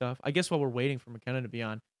good stuff. I guess while we're waiting for McKenna to be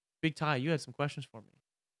on, Big Ty, you had some questions for me.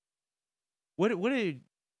 What are you?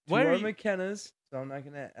 McKenna's, so I'm not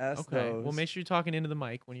gonna ask Okay, those. well make sure you're talking into the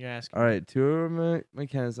mic when you're asking. All right, 2 are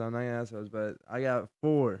McKenna's, so I'm not gonna ask those, but I got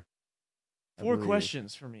 4. I 4 believe.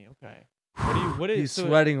 questions for me. Okay. What do you? What is? He's so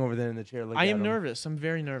sweating over there in the chair. Look I at am him. nervous. I'm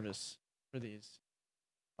very nervous for these.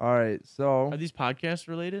 All right, so Are these podcast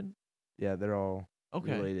related? yeah, they're all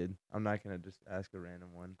Okay. related. I'm not gonna just ask a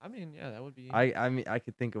random one. I mean, yeah, that would be. I mean I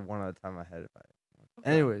could think of one at a time in my head if I.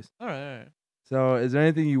 Okay. Anyways, All right. All right. so is there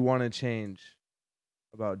anything you want to change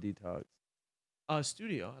about detox?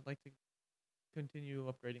 Studio. I'd like to continue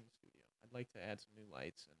upgrading the studio. I'd like to add some new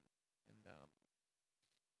lights and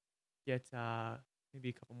get maybe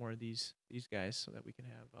a couple more of these guys so that we can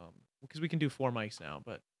have because we can do 4 mics now,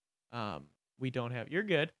 but we don't have. You're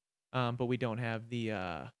good, but we don't have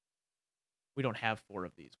the we don't have 4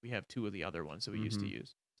 of these. We have 2 of the other ones that we used to Mhm. use.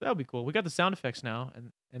 So that would be cool. We got the sound effects now,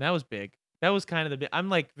 and that was big. That was kind of the big. I'm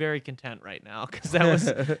like very content right now because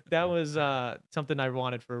that was something I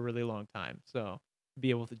wanted for a really long time. So to be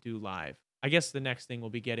able to do live. I guess the next thing will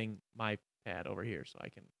be getting my pad over here so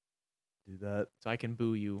do that. I can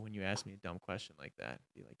boo you when you ask me a dumb question like that.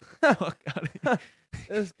 Be like, get the fuck out of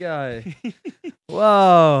This guy. here.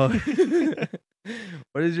 Whoa.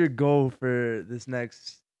 What is your goal for this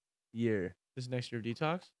next year? This next year of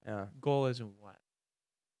detox Yeah. goal isn't what?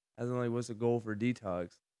 As in, like, what's the goal for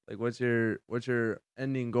detox? Like, what's your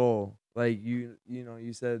ending goal? Like, you know,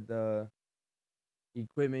 you said the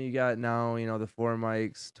equipment you got now, you know, the 4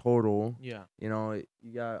 mics total. Yeah. You know,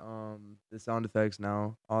 you got the sound effects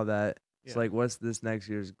now, all that. Yeah. So, like, what's this next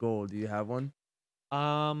year's goal? Do you have one?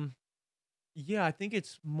 Yeah, I think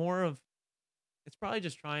it's more of it's probably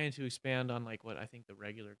just trying to expand on like what I think the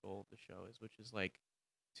regular goal of the show is, which is like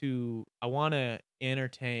I want to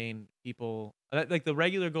entertain people. Like the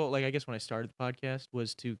regular goal, like I guess when I started the podcast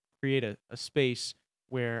was to create a space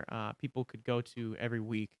where people could go to every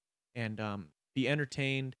week and be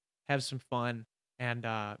entertained, have some fun, and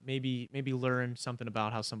maybe learn something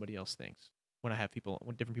about how somebody else thinks when I have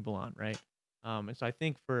different people on, right? And so I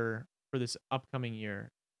think for this upcoming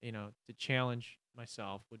year, you know, to challenge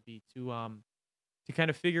myself would be to kind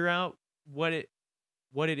of figure out what it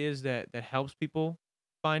is that helps people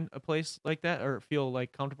find a place like that or feel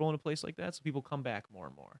like comfortable in a place like that, so people come back more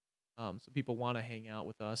and more. So people want to hang out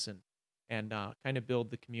with us and kind of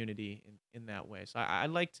build the community in that way. So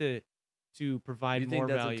I'd like to provide Do you more think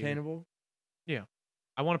that's value. obtainable? Yeah.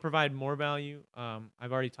 I want to provide more value.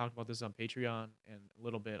 I've already talked about this on Patreon and a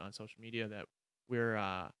little bit on social media that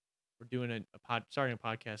we're doing starting a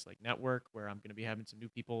podcast like network where I'm going to be having some new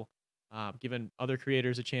people, giving other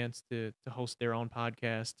creators a chance to host their own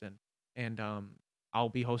podcast and I'll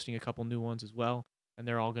be hosting a couple new ones as well, and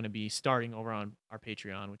they're all going to be starting over on our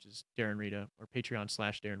Patreon, which is Darren Rita or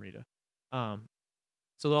Patreon/Darren Rita. So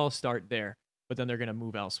they'll all start there, but then they're going to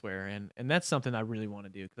move elsewhere, and that's something I really want to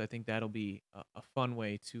do because I think that'll be a fun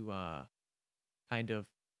way to kind of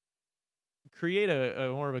create a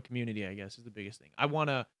more of a community. I guess is the biggest thing. I want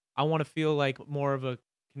to feel like more of a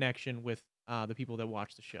connection with the people that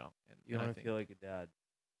watch the show. And You I want to think- feel like a dad.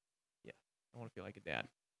 I want to feel like a dad.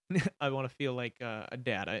 I want to feel like a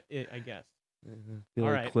dad. I guess. Feel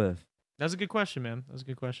All like right. Cliff. That's a good question, man. That's a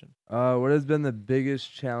good question. What has been the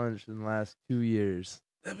biggest challenge in the last 2 years?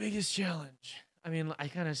 The biggest challenge. I mean, I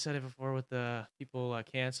kind of said it before with the people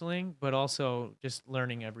canceling, but also just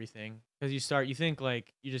learning everything. Because you think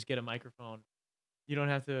like you just get a microphone. You don't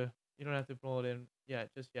have to pull it in yet,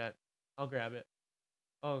 just yet. I'll grab it.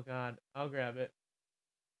 Oh God, I'll grab it.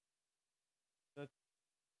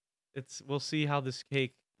 We'll see how this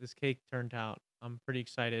cake turned out. I'm pretty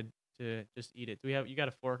excited to just eat it. You got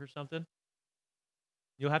a fork or something?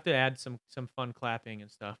 You'll have to add some fun clapping and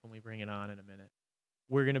stuff when we bring it on in a minute.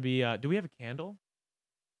 We're gonna be. Do we have a candle?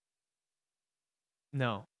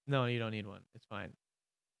 No, you don't need one. It's fine.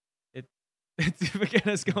 It's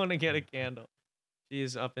McKenna's going to get a candle. She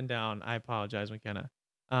is up and down. I apologize, McKenna.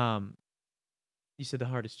 You said the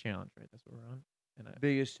hardest challenge, right? That's what we're on. And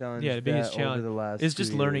Biggest challenge. Yeah, the biggest challenge over the last. it's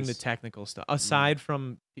just 2 learning the years. technical stuff aside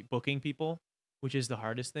from booking people, which is the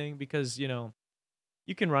hardest thing because you know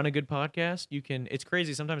you can run a good podcast. It's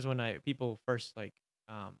crazy sometimes when people first like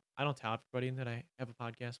I don't tell everybody that I have a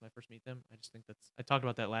podcast when I first meet them. I just think I talked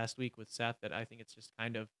about that last week with Seth that I think it's just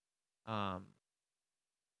kind of I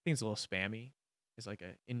think it's a little spammy. It's like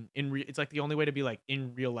it's like the only way to be like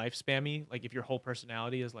in real life spammy. Like if your whole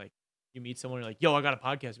personality is like you meet someone you're like, yo, I got a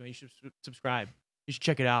podcast, man. You should subscribe. You should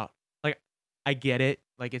check it out. Like I get it.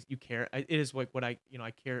 Like you care. It is like what I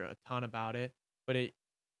care a ton about it, but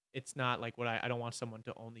it's not like what I don't want someone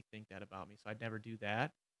to only think that about me. So I'd never do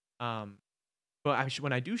that. But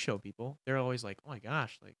when I do show people, they're always like, oh my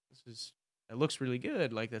gosh, like it looks really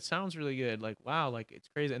good. Like that sounds really good. Like, wow, like it's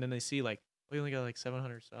crazy. And then they see like, we only got like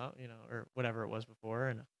 700 subs, or whatever it was before.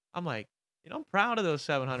 And I'm like, I'm proud of those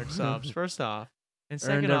 700 subs, first off. And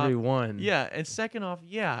Earned second off, every one. yeah, and second off,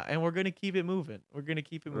 yeah, and we're gonna keep it moving. We're gonna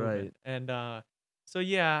keep it moving. Right. And so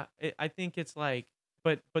yeah, I think it's like,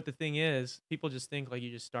 but the thing is, people just think like you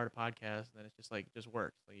just start a podcast and then it's just like it just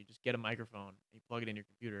works. Like you just get a microphone, you plug it in your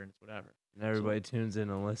computer, and it's whatever. And everybody tunes in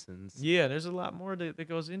and listens. Yeah, there's a lot more that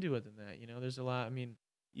goes into it than that. You know, there's a lot. I mean,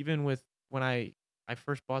 even with when I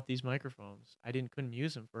first bought these microphones, I couldn't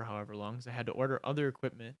use them for however long because I had to order other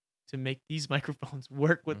equipment to make these microphones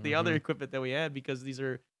work with the other Mhm. equipment that we had because these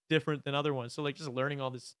are different than other ones. So like just learning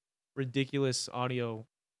all this ridiculous audio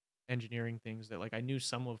engineering things that like I knew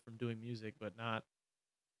some of from doing music, but not.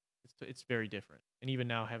 It's very different. And even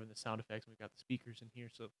now having the sound effects, we've got the speakers in here,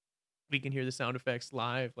 so we can hear the sound effects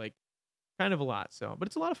live. Like kind of a lot. So, but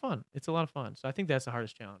it's a lot of fun. It's a lot of fun. So I think that's the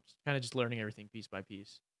hardest challenge. Kind of just learning everything piece by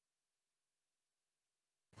piece.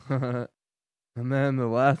 And then the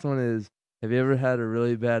last one is, have you ever had a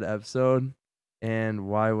really bad episode, and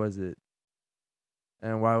why was it?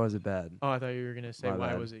 And why was it bad? Oh, I thought you were gonna say My why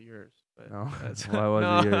bad. was it yours? But No. that's Why was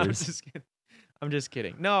no, it yours? I'm just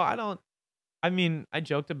kidding. No, I don't. I mean, I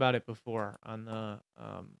joked about it before on the.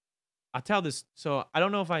 I'll tell this. So I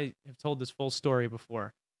don't know if I have told this full story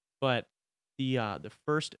before, but the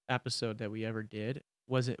first episode that we ever did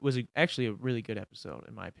was actually a really good episode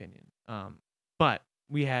in my opinion. But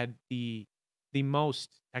we had the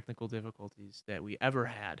most technical difficulties that we ever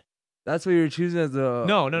had. That's what you're choosing as the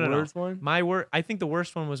No. worst one? I think the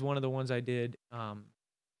worst one was one of the ones I did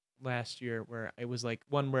last year where it was like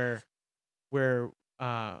one where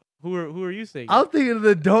who are you thinking? I'm thinking of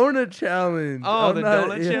the donut challenge. Oh, I'm the not-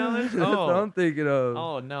 donut yeah, challenge? That's what Oh. I'm thinking of.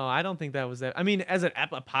 Oh no, I don't think that was that. I mean, as a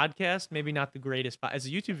podcast, maybe not the greatest. As a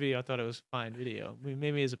YouTube video, I thought it was a fine video. I mean,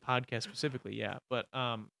 maybe as a podcast specifically, yeah. But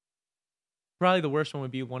probably the worst one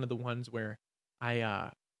would be one of the ones where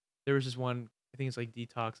there was this one. I think it's like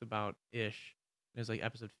Detox About Ish. It was like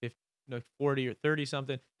episode 50, no, 40 or 30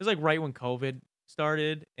 something. It was like right when COVID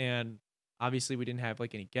started, and obviously we didn't have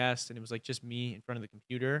like any guests, and it was like just me in front of the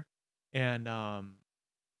computer, and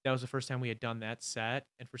that was the first time we had done that set,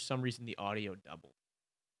 and for some reason the audio doubled,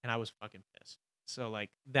 and I was fucking pissed. So like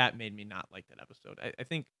that made me not like that episode. I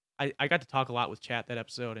think I got to talk a lot with chat that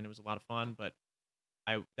episode, and it was a lot of fun, but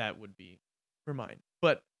that would be for mine.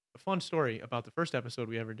 But a fun story about the first episode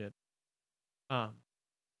we ever did.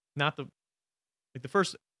 Not the like the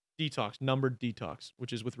first detox, numbered detox,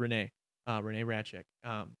 which is with Renee Ratchek.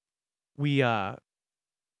 We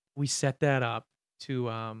set that up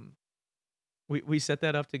to we set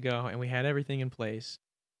that up to go, and we had everything in place.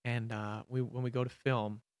 And when we go to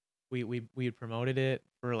film, we had promoted it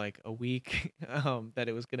for like a week that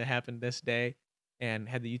it was gonna happen this day, and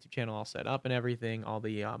had the YouTube channel all set up and everything, all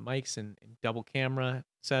the mics and double camera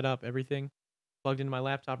set up, everything plugged into my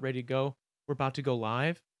laptop, ready to go. We're about to go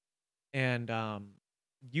live, and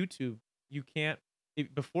YouTube, you can't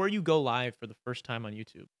before you go live for the first time on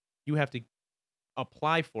YouTube, you have to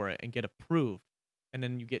apply for it and get approved, and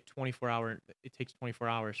then you get 24-hour. It takes 24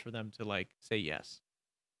 hours for them to like say yes.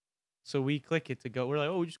 So we click it to go. We're like,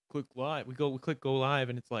 oh, we just click live. We click go live,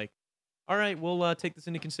 and it's like, all right, we'll take this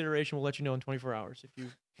into consideration. We'll let you know in 24 hours if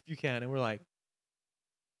you can. And we're like,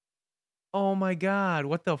 oh my god,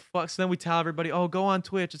 what the fuck? So then we tell everybody, oh, go on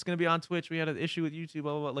Twitch. It's gonna be on Twitch. We had an issue with YouTube,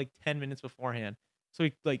 blah blah blah, like 10 minutes beforehand. So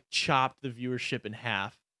we like chopped the viewership in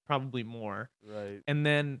half, probably more. Right. And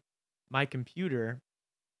then my computer,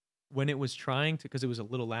 when it was trying to, because it was a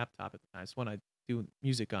little laptop at the time, it's one I do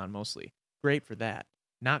music on mostly. Great for that.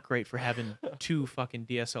 Not great for having two fucking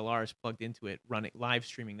DSLRs plugged into it, running live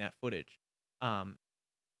streaming that footage.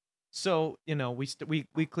 So you know, we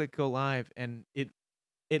click go live, and it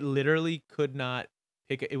literally could not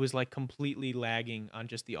pick it. It was like completely lagging on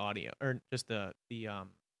just the audio or just the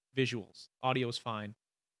visuals. Audio was fine,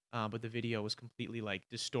 but the video was completely like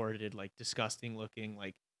distorted, like disgusting looking,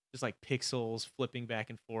 like just like pixels flipping back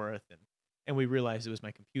and forth. And we realized it was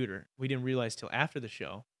my computer. We didn't realize till after the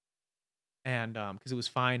show, and because it was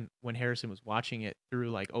fine when Harrison was watching it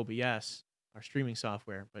through like OBS, our streaming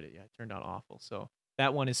software, but it turned out awful. So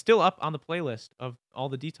that one is still up on the playlist of all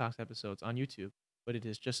the detox episodes on YouTube, but it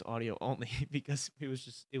is just audio only because it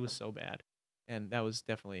was so bad, and that was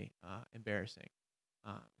definitely embarrassing.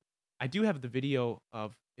 I do have the video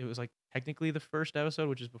of it was like technically the first episode,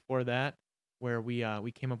 which is before that, where we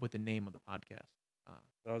came up with the name of the podcast.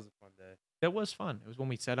 That was a fun day. That was fun. It was when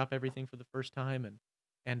we set up everything for the first time,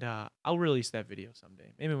 and I'll release that video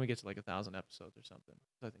someday. Maybe when we get to like 1,000 episodes or something.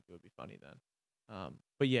 I think it would be funny then.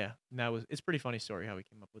 But yeah, it's a pretty funny story how we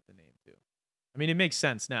came up with the name too. I mean, it makes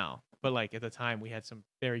sense now, but like at the time we had some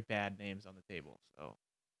very bad names on the table, so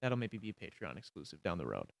that'll maybe be a Patreon exclusive down the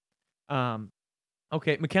road.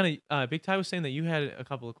 Okay, McKenna, Big Ty was saying that you had a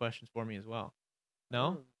couple of questions for me as well.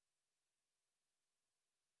 No?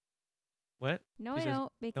 What? No, She I says,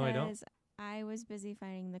 don't "No, I don't." because I was busy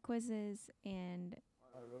finding the quizzes and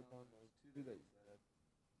I wrote down those two that you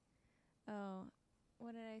said. oh,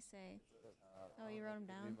 what did I say? Oh, you wrote 'em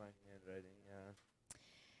down? Read my handwriting, yeah.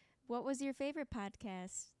 What was your favorite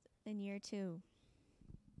podcast in year 2?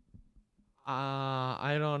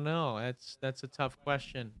 I don't know. That's a tough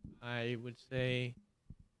question. I would say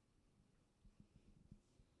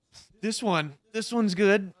this one. This one's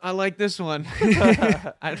good. I like this one.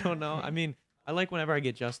 I don't know. I mean, I like whenever I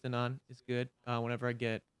get Justin on. It's good. Whenever I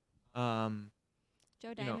get Joe you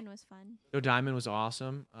know, Diamond was fun. Joe Diamond was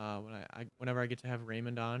awesome. Whenever I get to have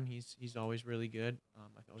Raymond on, he's always really good. I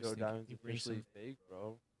always Joe think Diamond's he brings officially some. fake,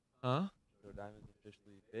 bro. Huh? Joe Diamond's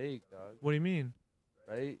officially fake, dog. What do you mean?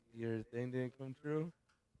 Right? Your thing didn't come true?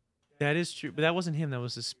 That is true, but that wasn't him. That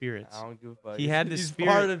was the spirits. I don't give a fuck. He had the He's spirit-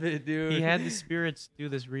 part of it, dude. He had the spirits do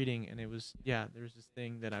this reading, and it was there was this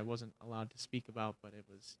thing that I wasn't allowed to speak about, but it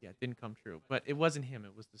didn't come true. But it wasn't him.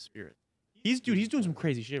 It was the spirit. He's doing some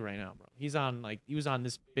crazy shit right now, bro. He was on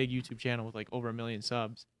this big YouTube channel with like over 1 million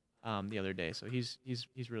subs the other day. So he's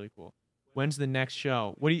really cool. When's the next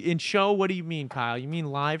show? What do you mean, Kyle? You mean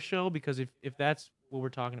live show? Because if that's what we're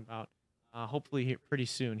talking about, hopefully here pretty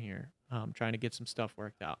soon here. Trying to get some stuff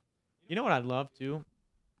worked out. You know what I'd love to?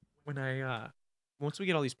 When once we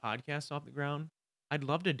get all these podcasts off the ground, I'd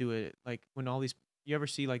love to do it like when all these you ever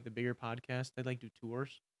see like the bigger podcasts, they like do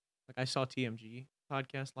tours. Like I saw TMG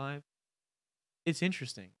podcast live. It's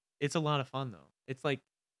interesting. It's a lot of fun though. It's like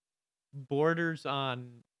borders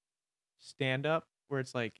on stand up where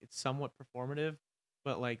it's like it's somewhat performative,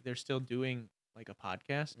 but like they're still doing like a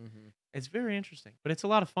podcast. Mm-hmm. It's very interesting, but it's a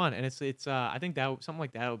lot of fun, and it's I think that something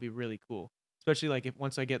like that would be really cool, especially like if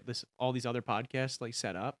once I get all these other podcasts like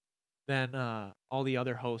set up, then all the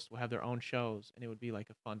other hosts will have their own shows, and it would be like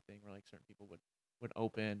a fun thing where like certain people would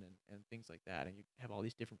open and things like that, and you have all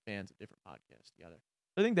these different fans of different podcasts together.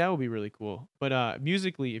 I think that would be really cool. But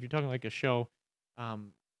musically, if you're talking like a show,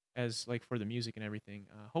 as like for the music and everything,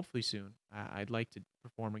 hopefully soon. I'd like to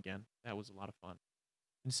perform again. That was a lot of fun.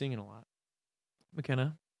 Been singing a lot.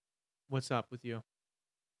 McKenna, what's up with you?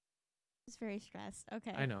 Just very stressed.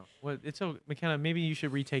 Okay. I know. McKenna, maybe you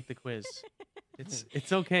should retake the quiz.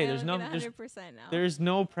 It's okay. There's no 100% now. there's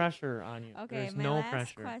no pressure on you. Okay, There's my no last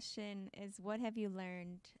pressure. question is what have you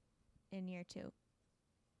learned in year 2?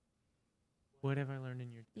 What have I learned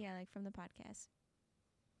in your Yeah, like from the podcast.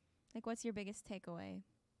 Like what's your biggest takeaway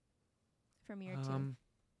from year 2?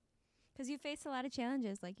 Cuz you faced a lot of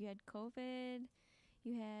challenges. Like you had COVID,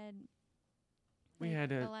 you had We like,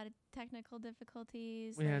 had a a lot of technical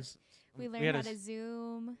difficulties. we like, had s- we we learned had how a to s-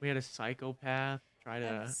 Zoom. we had a psychopath try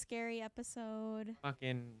A to scary episode.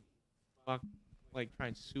 fucking like try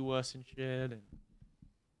and sue us and shit. And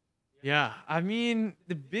yeah, I mean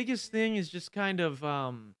the biggest thing is just kind of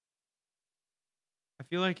I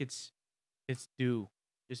feel like it's do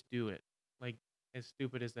just do it. Like as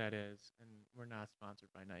stupid as that is, and we're not sponsored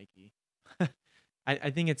by Nike. I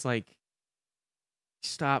think it's like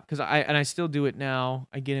stop, because I still do it now.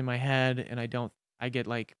 I get in my head and I get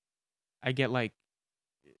like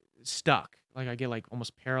stuck. Like I get like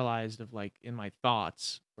almost paralyzed of like in my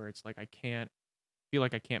thoughts where it's like I feel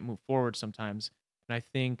like I can't move forward sometimes. And I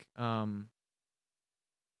think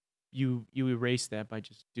you erase that by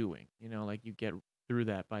just doing, like you get through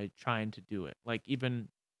that by trying to do it. Like even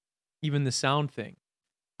the sound thing.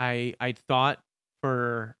 I thought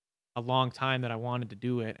for a long time that I wanted to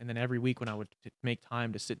do it, and then every week when I would make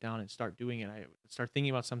time to sit down and start doing it, I would start thinking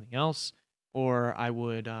about something else, or I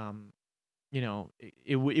would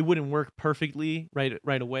it wouldn't work perfectly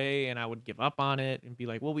right away, and I would give up on it and be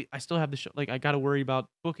like, well, I still have the show, like I got to worry about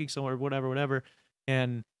booking somewhere, whatever.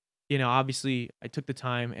 And obviously I took the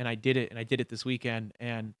time and I did it this weekend,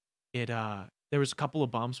 and it there was a couple of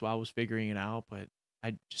bumps while I was figuring it out, but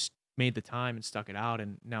I just made the time and stuck it out,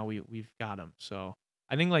 and now we've got them. So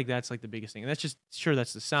I think like that's like the biggest thing. And that's just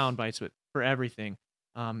that's the sound bites, but for everything,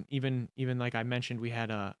 even like I mentioned, we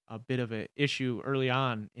had a bit of an issue early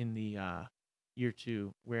on in the year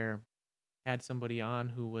 2 where I had somebody on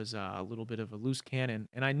who was a little bit of a loose cannon,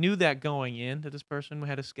 and I knew that going in that this person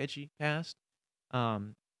had a sketchy past,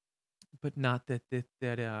 but not that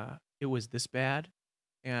it was this bad.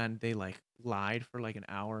 And they like lied for like an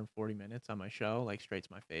hour and 40 minutes on my show, like straight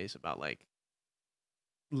to my face about like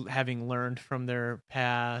having learned from their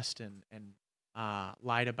past, and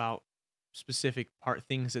lied about specific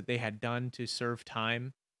things that they had done to serve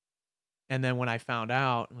time. And then when I found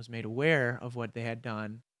out and was made aware of what they had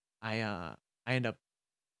done, I ended up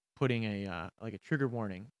putting a like a trigger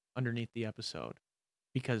warning underneath the episode,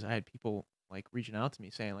 because I had people like reaching out to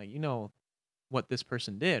me saying like, what this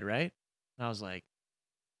person did, right? And I was like,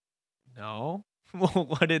 no. Well,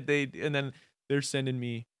 what did they do? And then they're sending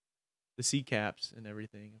me the C caps and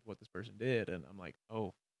everything of what this person did, and I'm like,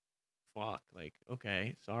 oh fuck, like,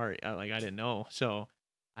 okay, sorry, I didn't know. So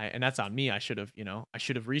and that's on me. I should have, I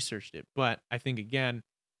should have researched it. But I think again,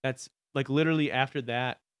 that's like literally after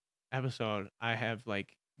that episode, I have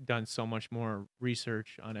like done so much more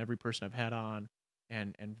research on every person I've had on,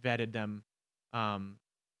 and vetted them um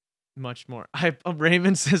much more.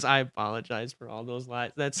 Raymond says I apologize for all those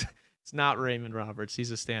lies. It's not Raymond Roberts. He's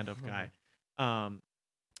a stand-up guy.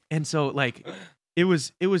 And so like it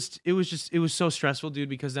was so stressful, dude,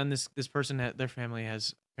 because then this person their family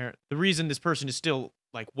has the reason this person is still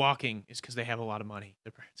like walking is because they have a lot of money.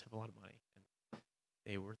 Their parents have a lot of money, and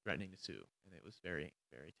they were threatening to sue, and it was very,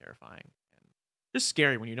 very terrifying and just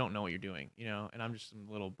scary when you don't know what you're doing, and I'm just some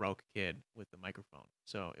little broke kid with the microphone.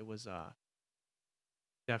 So it was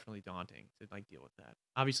definitely daunting to like deal with that.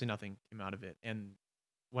 Obviously nothing came out of it, and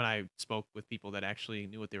when I spoke with people that actually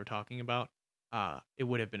knew what they were talking about, it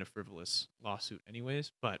would have been a frivolous lawsuit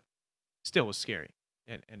anyways, but still was scary.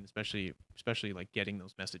 And especially like getting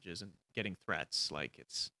those messages and getting threats, like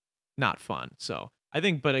it's not fun. So I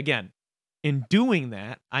think, but again, in doing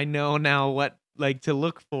that, I know now what like to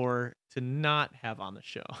look for to not have on the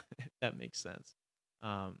show, if that makes sense.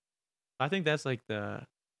 I think that's like the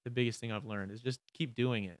biggest thing I've learned is just keep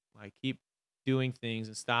doing it. Like keep doing things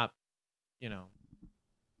and stop, you know,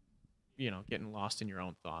 getting lost in your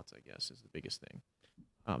own thoughts, I guess, is the biggest thing.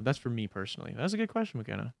 That's for me personally. That's a good question,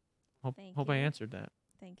 McKenna. Thank Hope you. I answered that.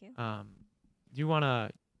 Thank you. Do you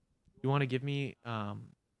wanna give me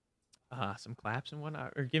some claps and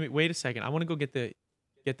whatnot, or wait a second? I want to go get the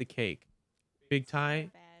cake. Big Ty,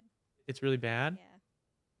 Bad. it's really bad.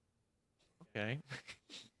 Yeah. Okay.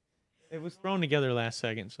 It was thrown together last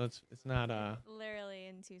second, so it's not Literally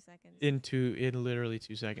in 2 seconds. in literally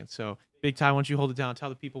 2 seconds. So Big Ty, why don't you hold it down? Tell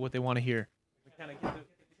the people what they want to hear. McKenna, get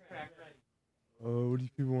the track ready. What do you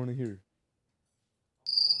people want to hear?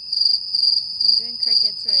 I'm doing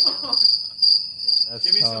crickets right now. That's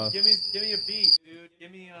Give me tough. give me a beat, dude.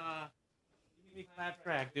 Give me clap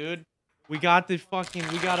track, dude. We got a beat. So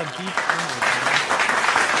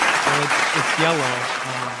it's yellow.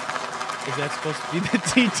 Is that supposed to be the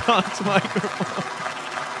detox microphone?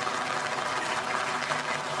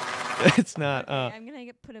 It's not. Okay, I'm gonna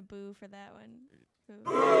put a boo for that one. Boo.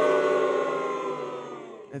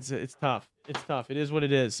 It's tough. It's tough. It is what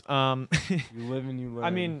it is. You live and you learn. I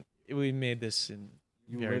mean, we made this in.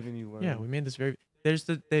 you live and you learn. Yeah, we made this very. There's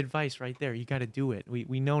the advice right there. You got to do it.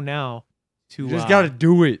 We know now to. You just gotta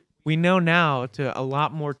do it. We know now to a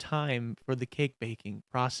lot more time for the cake baking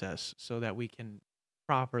process so that we can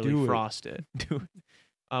properly Do it. frost it. Do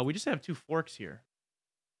it. We just have 2 forks here.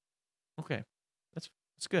 Okay, that's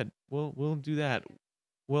good. We'll do that.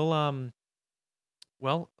 We'll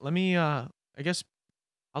Well, let me. I guess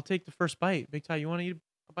I'll take the first bite. Big Ty, you want to eat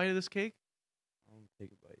a bite of this cake? I'll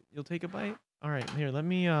take a bite. You'll take a bite. All right, here. Let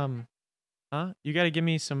me. You got to give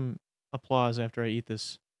me some applause after I eat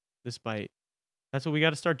this bite. That's what we got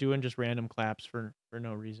to start doing. Just random claps for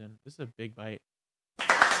no reason. This is a big bite.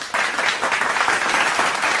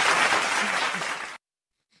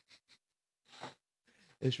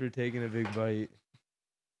 Thanks for taking a big bite.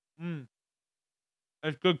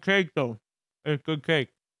 It's good cake though. It's good cake.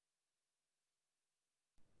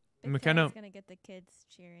 Big McKenna- Ty's gonna get the kids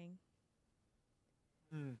cheering.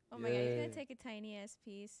 Mm. Oh my god, you're Yay. gonna take a tiny ass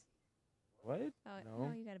piece. What? Oh No.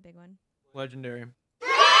 no, you got a big one. Legendary. I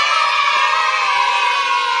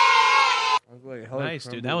was like, hella Nice,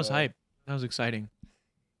 dude. crumbled That was up. hype. That was exciting.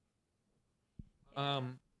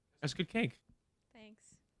 That's good cake. Thanks.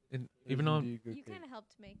 And It even is though indeed good You cake. kind of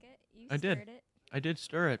helped make it. You I did. stirred it. I did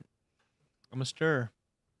stir it. I'm a stir.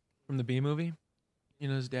 From the B movie,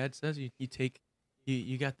 his dad says you take,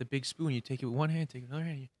 you got the big spoon. You take it with one hand, take it with another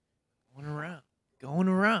hand. You going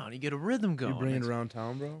around. You get a rhythm going. You bring it That's- around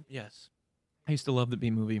town, bro? Yes. I used to love the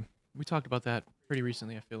B movie. We talked about that pretty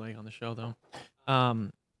recently, I feel like, on the show, though.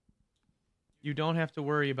 You don't have to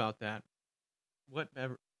worry about that. What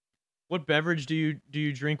beverage do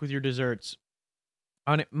you drink with your desserts?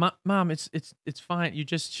 On it, mom, it's fine.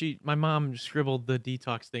 My mom scribbled the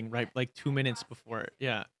detox thing right like 2 minutes before.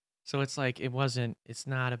 Yeah. So it's like it's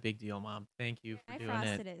not a big deal, Mom. Thank you for I doing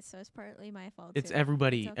frosted it. it, so it's partly my fault. It's too.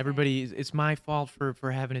 everybody. It's okay. It's my fault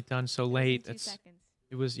for having it done so It was in late. 2 seconds.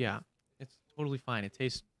 It was, yeah. It's totally fine. It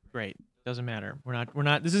tastes great. Doesn't matter. We're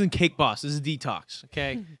not. This isn't Cake Boss. This is Detox.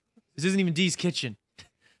 Okay. This isn't even Dee's Kitchen.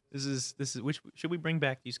 This is which should we bring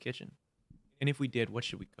back Dee's Kitchen? And if we did, what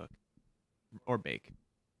should we cook or bake?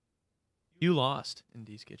 You lost in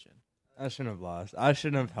Dee's Kitchen. I shouldn't have lost. I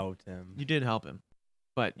shouldn't have helped him. You did help him,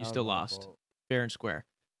 but you That was still my lost. fault. Fair and square.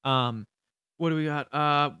 What do we got?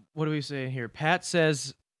 What do we say here? Pat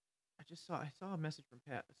says, I saw a message from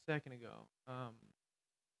Pat a second ago.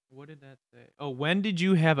 What did that say? Oh, when did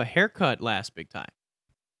you have a haircut last big time?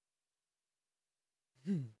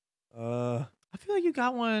 I feel like you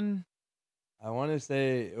got one. I want to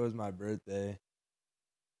say it was my birthday.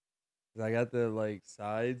 'Cause I got the like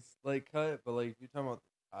sides like cut, but like if you're talking about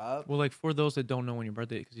the top, Well, like for those that don't know when your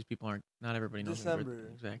birthday, because these people aren't, not everybody knows when your December.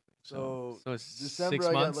 birthday. Exactly. so So it's December 6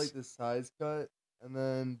 I months. got like the sides cut, and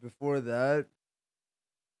then before that,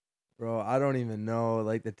 bro, I don't even know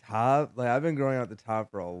like the top. Like I've been growing out the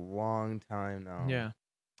top for a long time now. Yeah,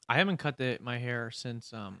 I haven't cut my hair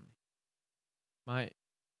since my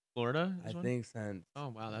Florida. I is when? think since. Oh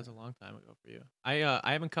wow, that's a long time ago for you. I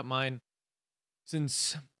haven't cut mine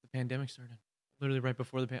since the pandemic started. Literally right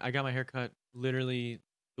before I got my hair cut literally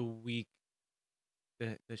the week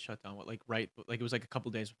the shutdown. What like it was like a couple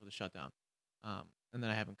days before the shutdown. And then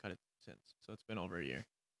I haven't cut it since. So it's been over a year.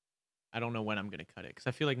 I don't know when I'm gonna cut it because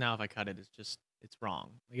I feel like now if I cut it, it's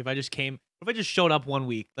wrong. Like if I just showed up one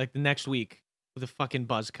week, like the next week with a fucking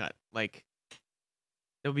buzz cut, like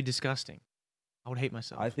that would be disgusting. I would hate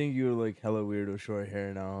myself. I think you're like hella weird with short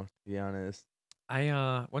hair now. To be honest.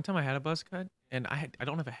 I one time I had a buzz cut and I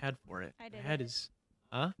don't have a head for it. I did My head it. is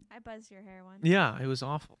huh? I buzzed your hair once. Yeah, it was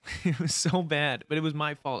awful. It was so bad, but it was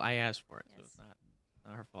my fault. I asked for it, so Yes. it's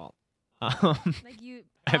not her fault. Um, Like you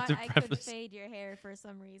I have thought to I could preface- fade your hair for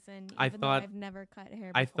some reason. I even though thought- I've never cut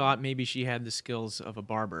hair. I before. thought maybe she had the skills of a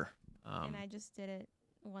barber. and I just did it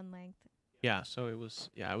one length. Yeah, so it was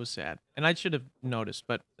sad, and I should have noticed,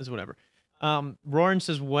 but it's whatever. Roran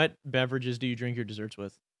says, "What beverages do you drink your desserts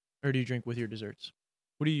with, or do you drink with your desserts?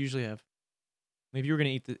 What do you usually have? Maybe you were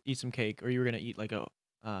gonna eat some cake, or you were gonna eat like a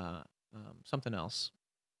something else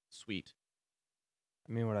sweet.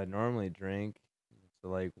 I mean, what I normally drink, so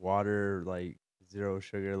like water, like 0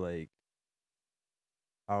 sugar, like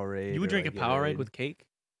Powerade. You would or, drink like, a Powerade Gatorade. with cake?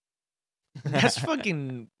 That's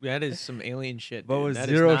fucking. That is some alien shit. But dude. with That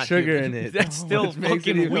is 0 not sugar human. in it, That's still which makes it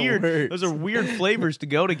fucking even weird. worse. Those are weird flavors to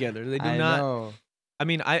go together. They do I not. know. I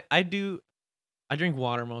mean, I do. I drink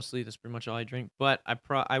water mostly. That's pretty much all I drink. But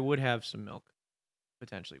I would have some milk,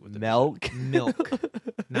 potentially with the dessert. Milk. Milk,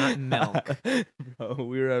 not milk. Bro,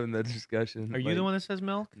 we were having that discussion. Are you the one that says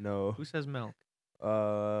milk? No. Who says milk?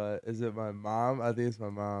 Is it my mom? I think it's my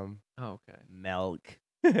mom. Oh, okay. Milk.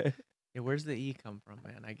 Yeah, where's the E come from,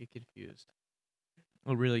 man? I get confused.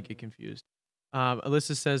 I'll really get confused.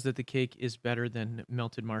 Alyssa says that the cake is better than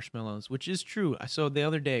melted marshmallows, which is true. So the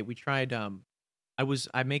other day we tried.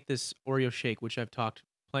 I make this Oreo shake, which I've talked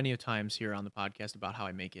plenty of times here on the podcast about how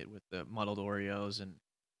I make it with the muddled Oreos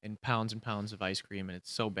and pounds of ice cream, and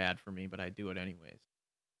it's so bad for me, but I do it anyways.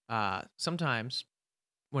 Sometimes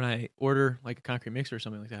when I order like a concrete mixer or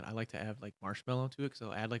something like that, I like to add like marshmallow to it because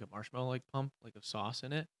I'll add like a marshmallow like pump like of sauce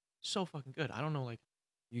in it. So fucking good. I don't know, like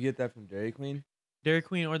You get that from Dairy Queen? Dairy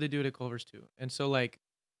Queen, or they do it at Culver's too. And so like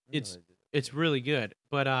I didn't It's- know they did that. it's really good.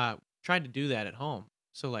 But tried to do that at home.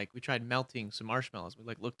 So like we tried melting some marshmallows. We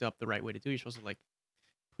like looked up the right way to do it. You're supposed to like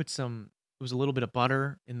put it was a little bit of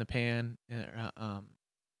butter in the pan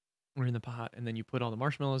or in the pot, and then you put all the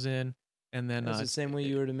marshmallows in, and then That's the same way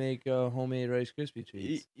you were to make homemade Rice Krispie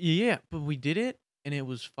treats. Yeah, but we did it and it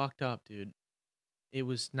was fucked up, dude. It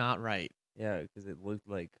was not right. Yeah, because it looked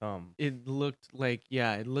like cum. It looked like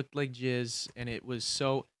jizz, and it was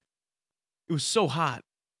so hot.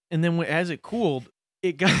 And then as it cooled,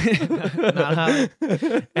 it got not hot.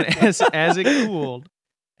 And as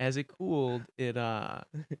it cooled,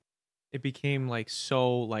 it became like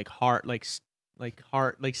so like hard, like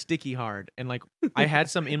sticky hard, and like I had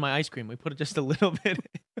some in my ice cream. We put just a little bit.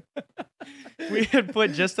 We had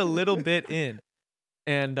put just a little bit in,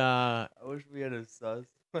 and I wish we had a sus.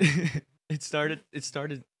 it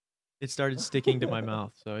started sticking to my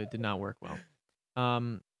mouth, so it did not work well.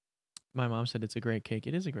 My mom said it's a great cake.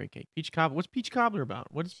 It is a great cake. Peach cobbler. What's peach cobbler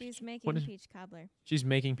about? What is She's peach, making what is, peach cobbler. she's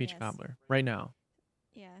making peach Yes. cobbler right now.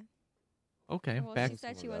 Yeah. Okay, Well, back. she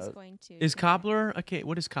said Some she of was that. going to. Is tonight. cobbler a cake?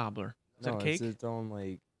 What is cobbler? Is No, it a cake? it's its own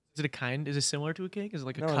like. Is it a kind? Is it similar to a cake? Is it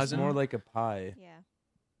like a No, cousin? it's more like a pie. Yeah.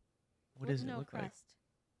 What Well, does it no look crust. like?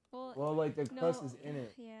 Well, Well, like the crust no, is in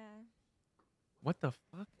it. Yeah. What the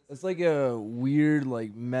fuck? It's like a weird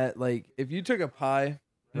like like if you took a pie,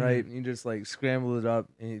 right, and you just like scramble it up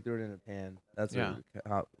and you threw it in a pan. That's Yeah.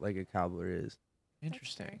 what like a cobbler is.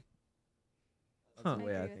 Interesting. fair. That's Huh. the I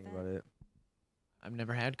way I agree with think that. about it. I've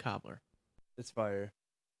never had cobbler. It's fire.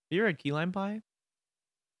 You ever had key lime pie?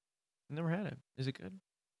 Never had it. Is it good?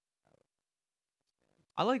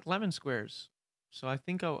 I like lemon squares. So I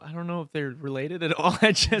think I don't know if they're related at all.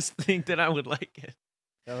 I just think that I would like it.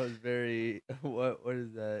 That was very. What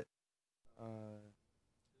is that?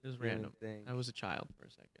 It was feeling random. thing. I was a child for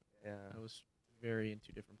a second. Yeah. I was very in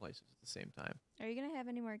two different places at the same time. Are you gonna have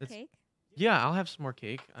any more That's- cake? Yeah, I'll have some more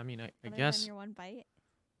cake. I mean, I Other than guess your one bite.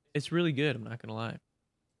 it's really good. I'm not gonna lie.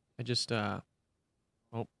 I just I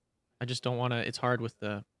just don't want to. It's hard with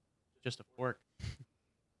just a fork.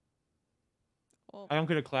 Oh. I don't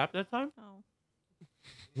get a clap that time. Oh.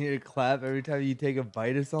 You need to clap every time you take a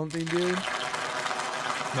bite of something, dude.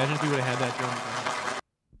 Imagine if we would have had that during the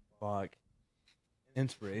Fuck.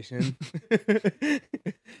 Inspiration.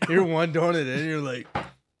 You're one donut in, you're like,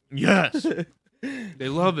 Yes. They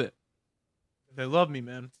love it. They love me,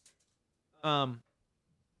 man.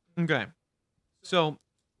 Okay. So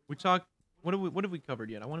we talked. What have we covered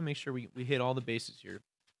yet? I want to make sure we hit all the bases here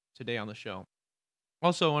today on the show.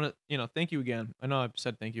 Also, I want to thank you again. I know I've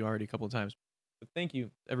said thank you already a couple of times, but thank you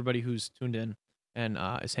everybody who's tuned in and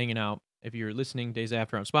is hanging out. If you're listening days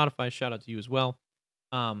after on Spotify, shout out to you as well.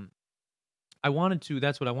 That's what I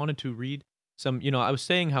wanted to read some. I was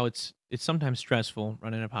saying how it's sometimes stressful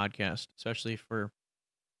running a podcast, especially for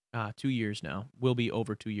 2 years now. Will be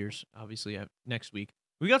over 2 years, obviously, next week.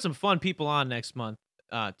 We got some fun people on next month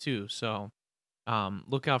too. So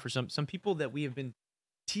look out for some people that we have been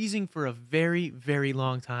teasing for a very, very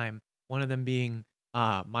long time. One of them being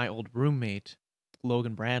my old roommate,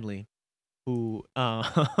 Logan Bradley, who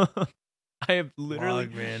I have literally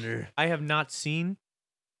Logmander. I have not seen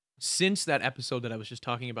since that episode that I was just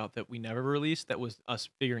talking about that we never released. That was us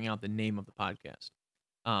figuring out the name of the podcast.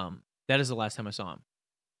 That is the last time I saw him.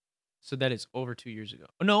 So that is over 2 years ago.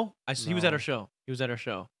 Oh, no, he was at No. our show. He was at our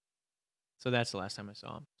show. So that's the last time I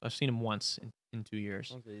saw him. I've seen him once in 2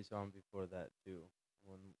 years. I say you saw him before that too,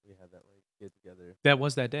 when we had that like get together. That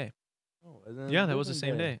was that day. Oh, wasn't it Yeah, a that was the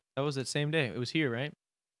different same day. That was that same day. It was here, right?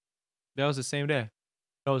 That was the same day.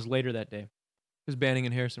 That was later that day. Because Banning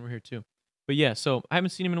and Harrison were here too. But yeah, so I haven't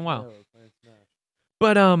seen him in a while. Yeah, we're playing Smash.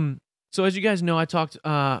 But so as you guys know,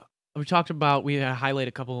 we had a highlight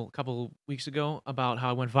a couple weeks ago about how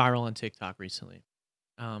I went viral on TikTok recently.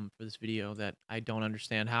 For this video that I don't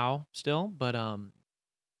understand how still, but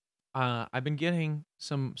I've been getting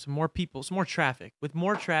some more people, some more traffic. With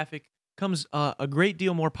more traffic comes a great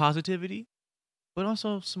deal more positivity, but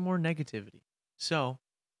also some more negativity. So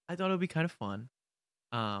I thought it would be kind of fun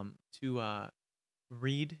to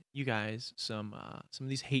read you guys some of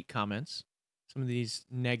these hate comments, some of these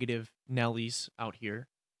negative Nellies out here,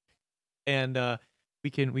 and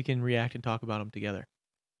we can react and talk about them together.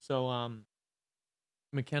 So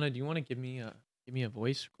McKenna, do you want to give me a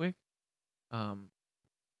voice quick?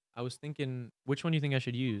 I was thinking, which one do you think I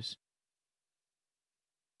should use?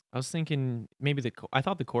 I was thinking maybe I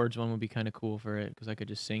thought the chords one would be kind of cool for it because I could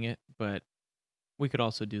just sing it, but we could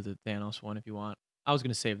also do the Thanos one if you want. I was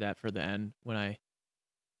gonna save that for the end when I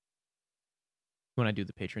do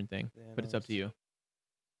the patron thing, but it's up to Thanos. you.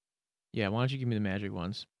 Yeah, why don't you give me the magic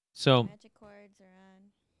ones? So Magic chords are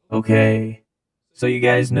on. okay, so you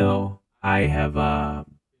guys know I have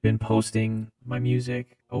been posting my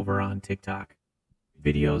music over on TikTok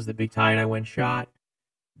videos that Big Ty and I went shot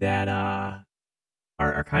that are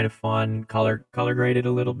kind of fun, color graded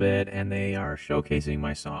a little bit, and they are showcasing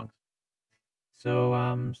my songs.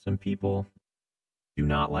 So some people do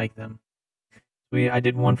not like them. I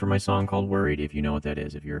did one for my song called Worried, if you know what that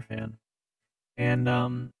is, if you're a fan. And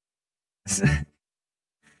I'm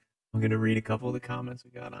gonna read a couple of the comments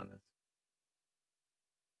we got on this.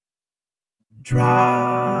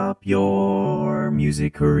 Drop your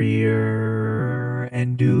music career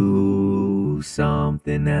and do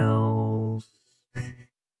something else.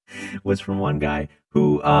 Was from one guy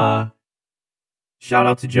who shout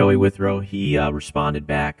out to Joey Withrow. He responded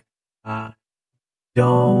back,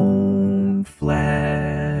 don't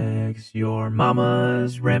flex your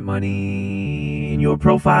mama's rent money in your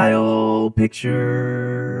profile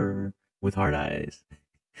picture with hard eyes.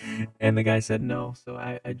 And the guy said no, so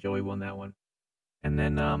I Joey won that one. And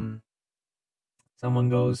then someone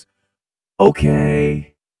goes,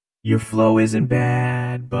 okay, your flow isn't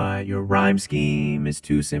bad, but your rhyme scheme is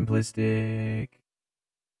too simplistic.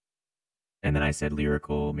 And then I said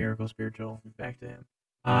lyrical, miracle, spiritual, back to him.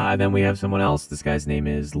 Then we have someone else. This guy's name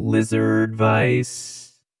is Lizard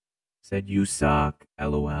Vice. Said you suck,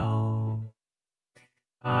 LOL.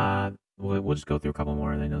 We'll just go through a couple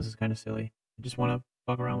more. I know this is kind of silly. I just want to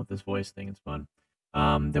fuck around with this voice thing. It's fun.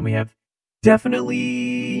 Then we have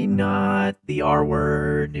definitely not the R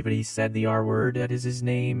word. Anybody said the R word? That is his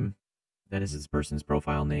name. That is this person's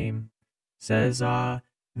profile name. Says,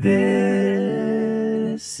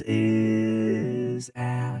 this is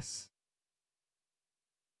ass.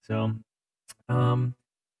 So, um,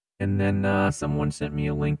 and then someone sent me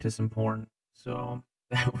a link to some porn. So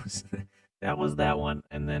that was that one.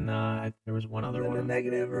 And then there was one other Is that a one.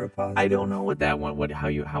 negative or a positive? I don't know what that one.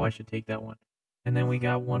 How I should take that one. And then we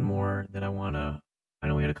got one more that I wanna. I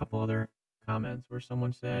know we had a couple other comments where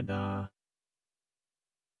someone said,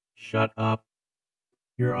 "Shut up,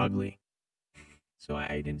 you're ugly." So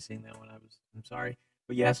I didn't sing that one. I'm sorry.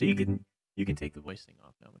 But yeah, so you can take the voice thing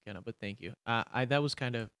off now, McKenna. But thank you. I that was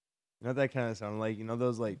kind of You know what that kind of sound like? You know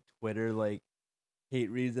those like Twitter like hate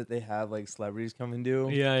reads that they have like celebrities come and do?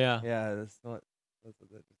 yeah. Yeah, that's what that just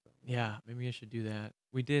sounded like. Yeah, maybe I should do that.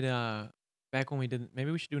 We did back when we did maybe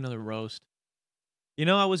we should do another roast.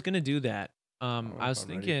 I was gonna do that. I don't know I if was I'm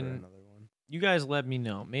ready for thinking another one. you guys let me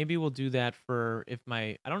know. Maybe we'll do that for if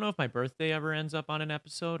I don't know if my birthday ever ends up on an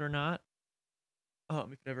episode or not.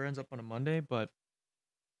 If it ever ends up on a Monday, but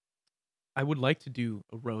I would like to do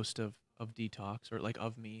a roast of Detox or like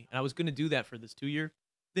of me. And I was gonna do that for this 2 year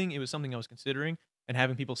thing. It was something I was considering and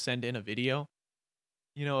having people send in a video,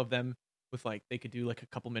 of them with like they could do like a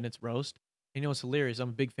couple minutes roast. And it's hilarious. I'm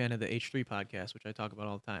a big fan of the H3 podcast, which I talk about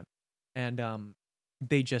all the time. And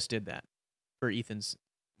they just did that for Ethan's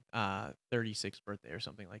 36th birthday or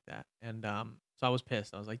something like that. And so I was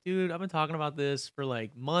pissed. I was like, dude, I've been talking about this for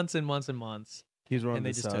like months and months and months. He's one And of they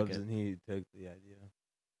the just took subs, it. and he took the idea.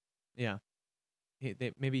 Yeah.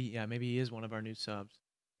 Maybe he is one of our new subs.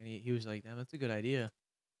 And he was like, damn, that's a good idea.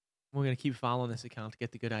 We're gonna keep following this account to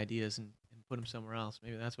get the good ideas and put them somewhere else.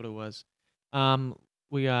 Maybe that's what it was. Um,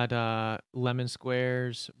 we got Lemon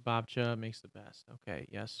Squares. Babcha makes the best. Okay,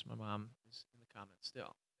 yes, my mom is in the comments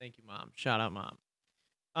still. Thank you, mom. Shout out, mom.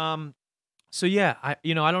 Um, so yeah, I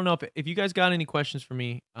don't know if you guys got any questions for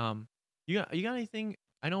me. You got anything?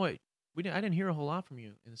 I know I didn't hear a whole lot from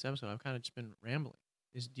you in this episode. I've kind of just been rambling.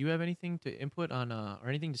 Do you have anything to input on or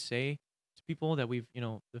anything to say to people that we've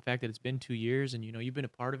the fact that it's been 2 years and you've been a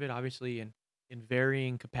part of it obviously in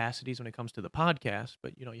varying capacities when it comes to the podcast,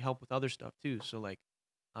 but you help with other stuff too. So like,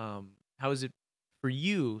 how is it for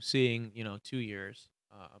you seeing 2 years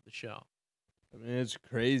of the show? I mean, it's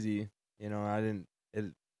crazy. I didn't. It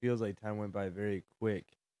feels like time went by very quick.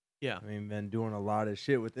 Yeah, I mean, been doing a lot of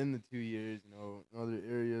shit within the 2 years. In other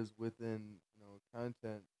areas within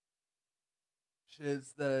content.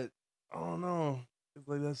 Shits that I don't know. It's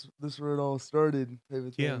like that's where it all started. Type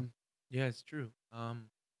of yeah, thing. yeah. It's true.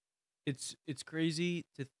 It's crazy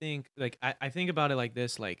to think like I think about it like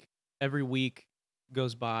this, like every week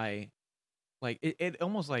goes by, like it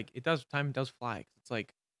almost like it does time does fly. 'Cause it's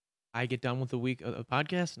like I get done with the week of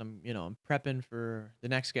podcast and I'm prepping for the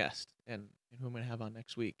next guest and who I'm gonna have on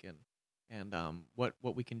next week and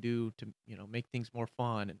what we can do to make things more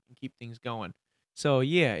fun and keep things going. So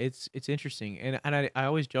yeah, it's interesting and I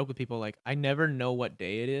always joke with people like I never know what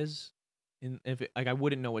day it is, and if like I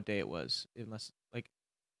wouldn't know what day it was unless like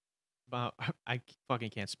about fucking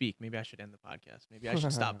can't speak. Maybe I should end the podcast. Maybe I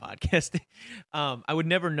should stop podcasting. I would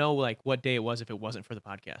never know like what day it was if it wasn't for the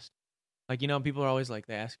podcast. Like people are always like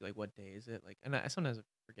they ask you like what day is it like, and I sometimes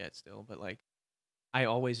forget still, but like I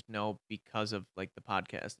always know because of like the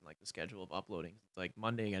podcast and like the schedule of uploading. It's like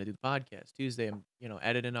Monday I got to do the podcast. Tuesday I'm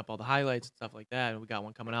editing up all the highlights and stuff like that. And we got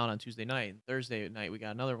one coming out on Tuesday night, and Thursday night we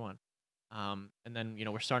got another one. And then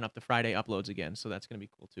we're starting up the Friday uploads again, so that's gonna be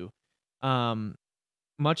cool too. Um,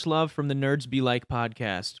 much love from the Nerds Be Like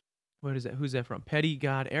podcast. What is that? Who's that from? Petty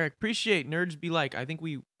God Eric. Appreciate Nerds Be Like. I think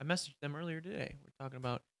I messaged them earlier today. We're talking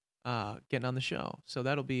about getting on the show, so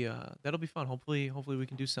that'll be fun. Hopefully we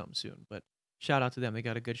can do something soon. But shout out to them. They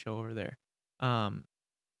got a good show over there.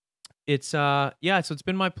 It's yeah, so it's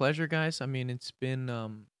been my pleasure, guys. I mean, it's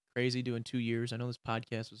been crazy doing 2 years. I know this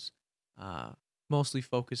podcast was mostly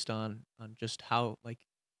focused on just how like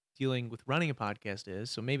dealing with running a podcast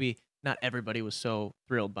is. So maybe not everybody was so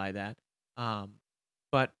thrilled by that.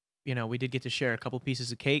 But we did get to share a couple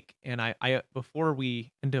pieces of cake, and I before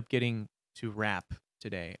we end up getting to wrap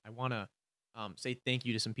today, I want to say thank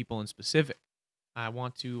you to some people in specific. I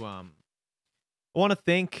want to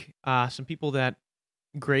thank some people that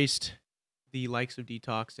graced the likes of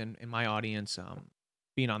Detox and my audience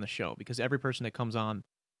being on the show, because every person that comes on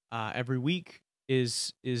every week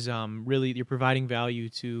is really, you're providing value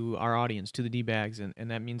to our audience, to the D-bags, and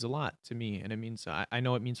that means a lot to me, and it means I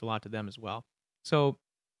know it means a lot to them as well. So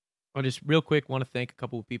I'll just real quick want to thank a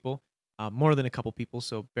couple of people, more than a couple people,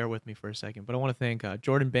 so bear with me for a second. But I want to thank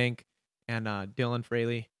Jordan Bank and Dylan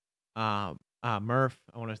Fraley, Murph.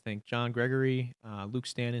 I want to thank John Gregory, Luke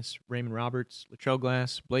Stannis, Raymond Roberts, Latrell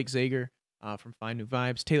Glass, Blake Zager from Find New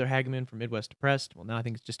Vibes, Taylor Hageman from Midwest Depressed. Well, now I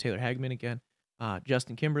think it's just Taylor Hageman again.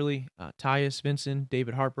 Justin Kimberly, Tyus Vincent,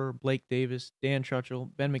 David Harper, Blake Davis, Dan Trutchell,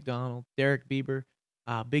 Ben McDonald, Derek Bieber,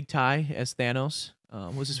 Big Ty as Thanos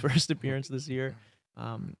was his first appearance this year.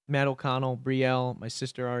 Matt O'Connell, Brielle, my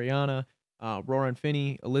sister Ariana, Roran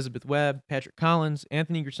Finney, Elizabeth Webb, Patrick Collins,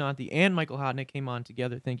 Anthony Grisanti, and Michael Hodnick came on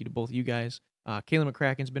together. Thank you to both of you guys. Kayla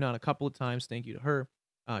McCracken's been on a couple of times. Thank you to her.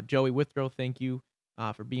 Joey Withrow, thank you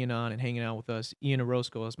for being on and hanging out with us. Ian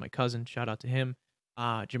Orozco is my cousin. Shout out to him.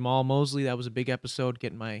 Jamal Mosley, that was a big episode,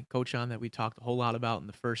 getting my coach on that we talked a whole lot about in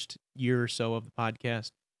the first year or so of the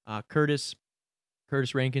podcast. Curtis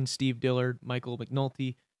Rankin, Steve Dillard, Michael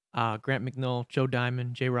McNulty, Grant McNull, Joe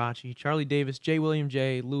Diamond, Jay Rachi, Charlie Davis, Jay William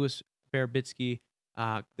J, Louis Barabitsky,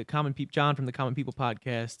 John from the Common People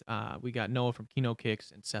podcast. We got Noah from Kino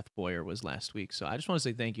Kicks, and Seth Boyer was last week. So I just want to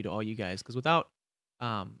say thank you to all you guys, because without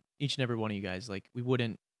each and every one of you guys, like, we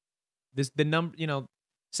wouldn't, the number,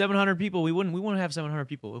 700 people, we wouldn't have 700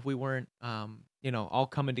 people if we weren't, all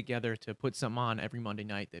coming together to put something on every Monday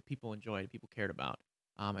night that people enjoyed, people cared about.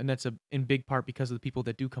 And that's in big part because of the people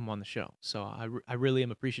that do come on the show. So I really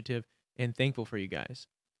am appreciative and thankful for you guys.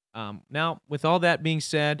 Now, with all that being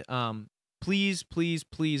said, please, please,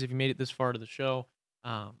 please, if you made it this far to the show,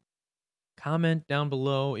 comment down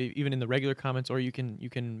below, even in the regular comments, or you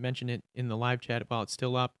can mention it in the live chat while it's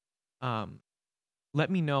still up. Let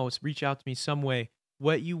me know. Reach out to me some way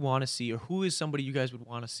what you want to see, or who is somebody you guys would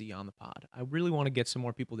want to see on the pod. I really want to get some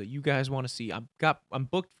more people that you guys want to see. I'm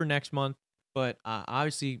booked for next month, but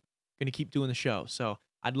obviously going to keep doing the show. So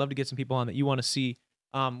I'd love to get some people on that you want to see.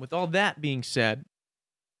 With all that being said,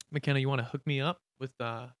 McKenna, you want to hook me up with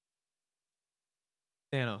Thanos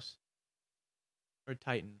or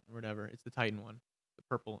Titan or whatever? It's the Titan one, the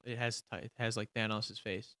purple. It has like Thanos'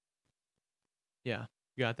 face. Yeah,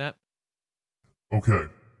 you got that? Okay,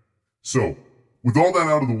 so with all that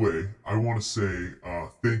out of the way, I want to say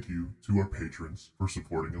thank you to our patrons for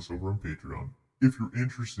supporting us over on Patreon. If you're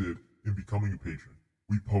interested in becoming a patron,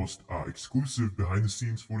 we post exclusive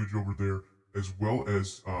behind-the-scenes footage over there, as well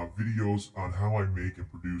as videos on how I make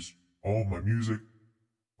and produce all of my music.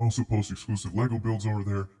 Also post exclusive Lego builds over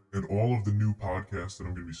there, and all of the new podcasts that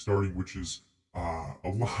I'm going to be starting, which is a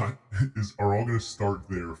lot, are all going to start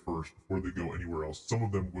there first before they go anywhere else. Some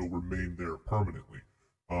of them will remain there permanently.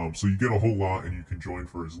 So you get a whole lot, and you can join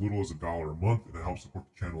for as little as $1 a month, and it helps support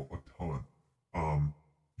the channel a ton.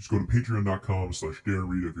 Just go to patreon.com/Darren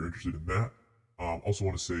Reed if you're interested in that. Also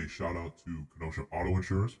want to say shout out to Kenosha Auto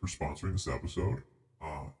Insurance for sponsoring this episode.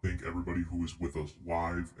 Thank everybody who is with us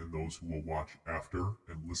live and those who will watch after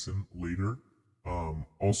and listen later.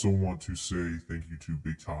 Also want to say thank you to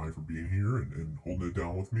Big Ty for being here and holding it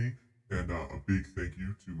down with me. And a big thank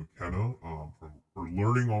you to McKenna for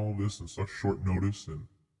learning all of this in such short notice and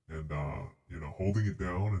holding it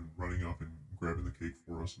down and running up and grabbing the cake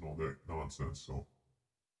for us and all that nonsense. So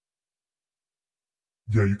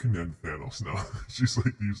yeah, you can end Thanos now. She's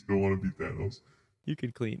like, do you still want to be Thanos? You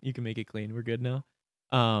can make it clean. We're good now.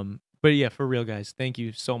 But yeah, for real, guys, thank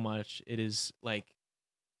you so much. It is like,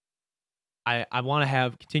 I want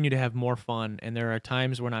to continue to have more fun, and there are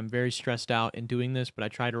times when I'm very stressed out in doing this, but I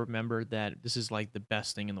try to remember that this is like the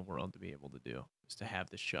best thing in the world to be able to do, is to have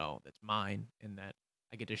this show that's mine and that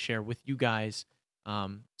I get to share with you guys.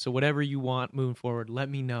 So whatever you want moving forward, let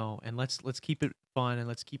me know, and let's keep it fun and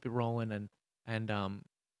let's keep it rolling, and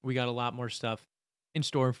we got a lot more stuff in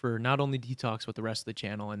store for not only Detox but the rest of the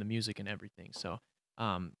channel and the music and everything. So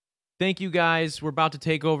thank you guys. We're about to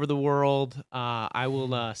take over the world. I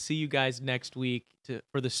will see you guys next week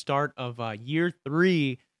for the start of year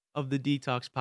 3 of the Detox podcast.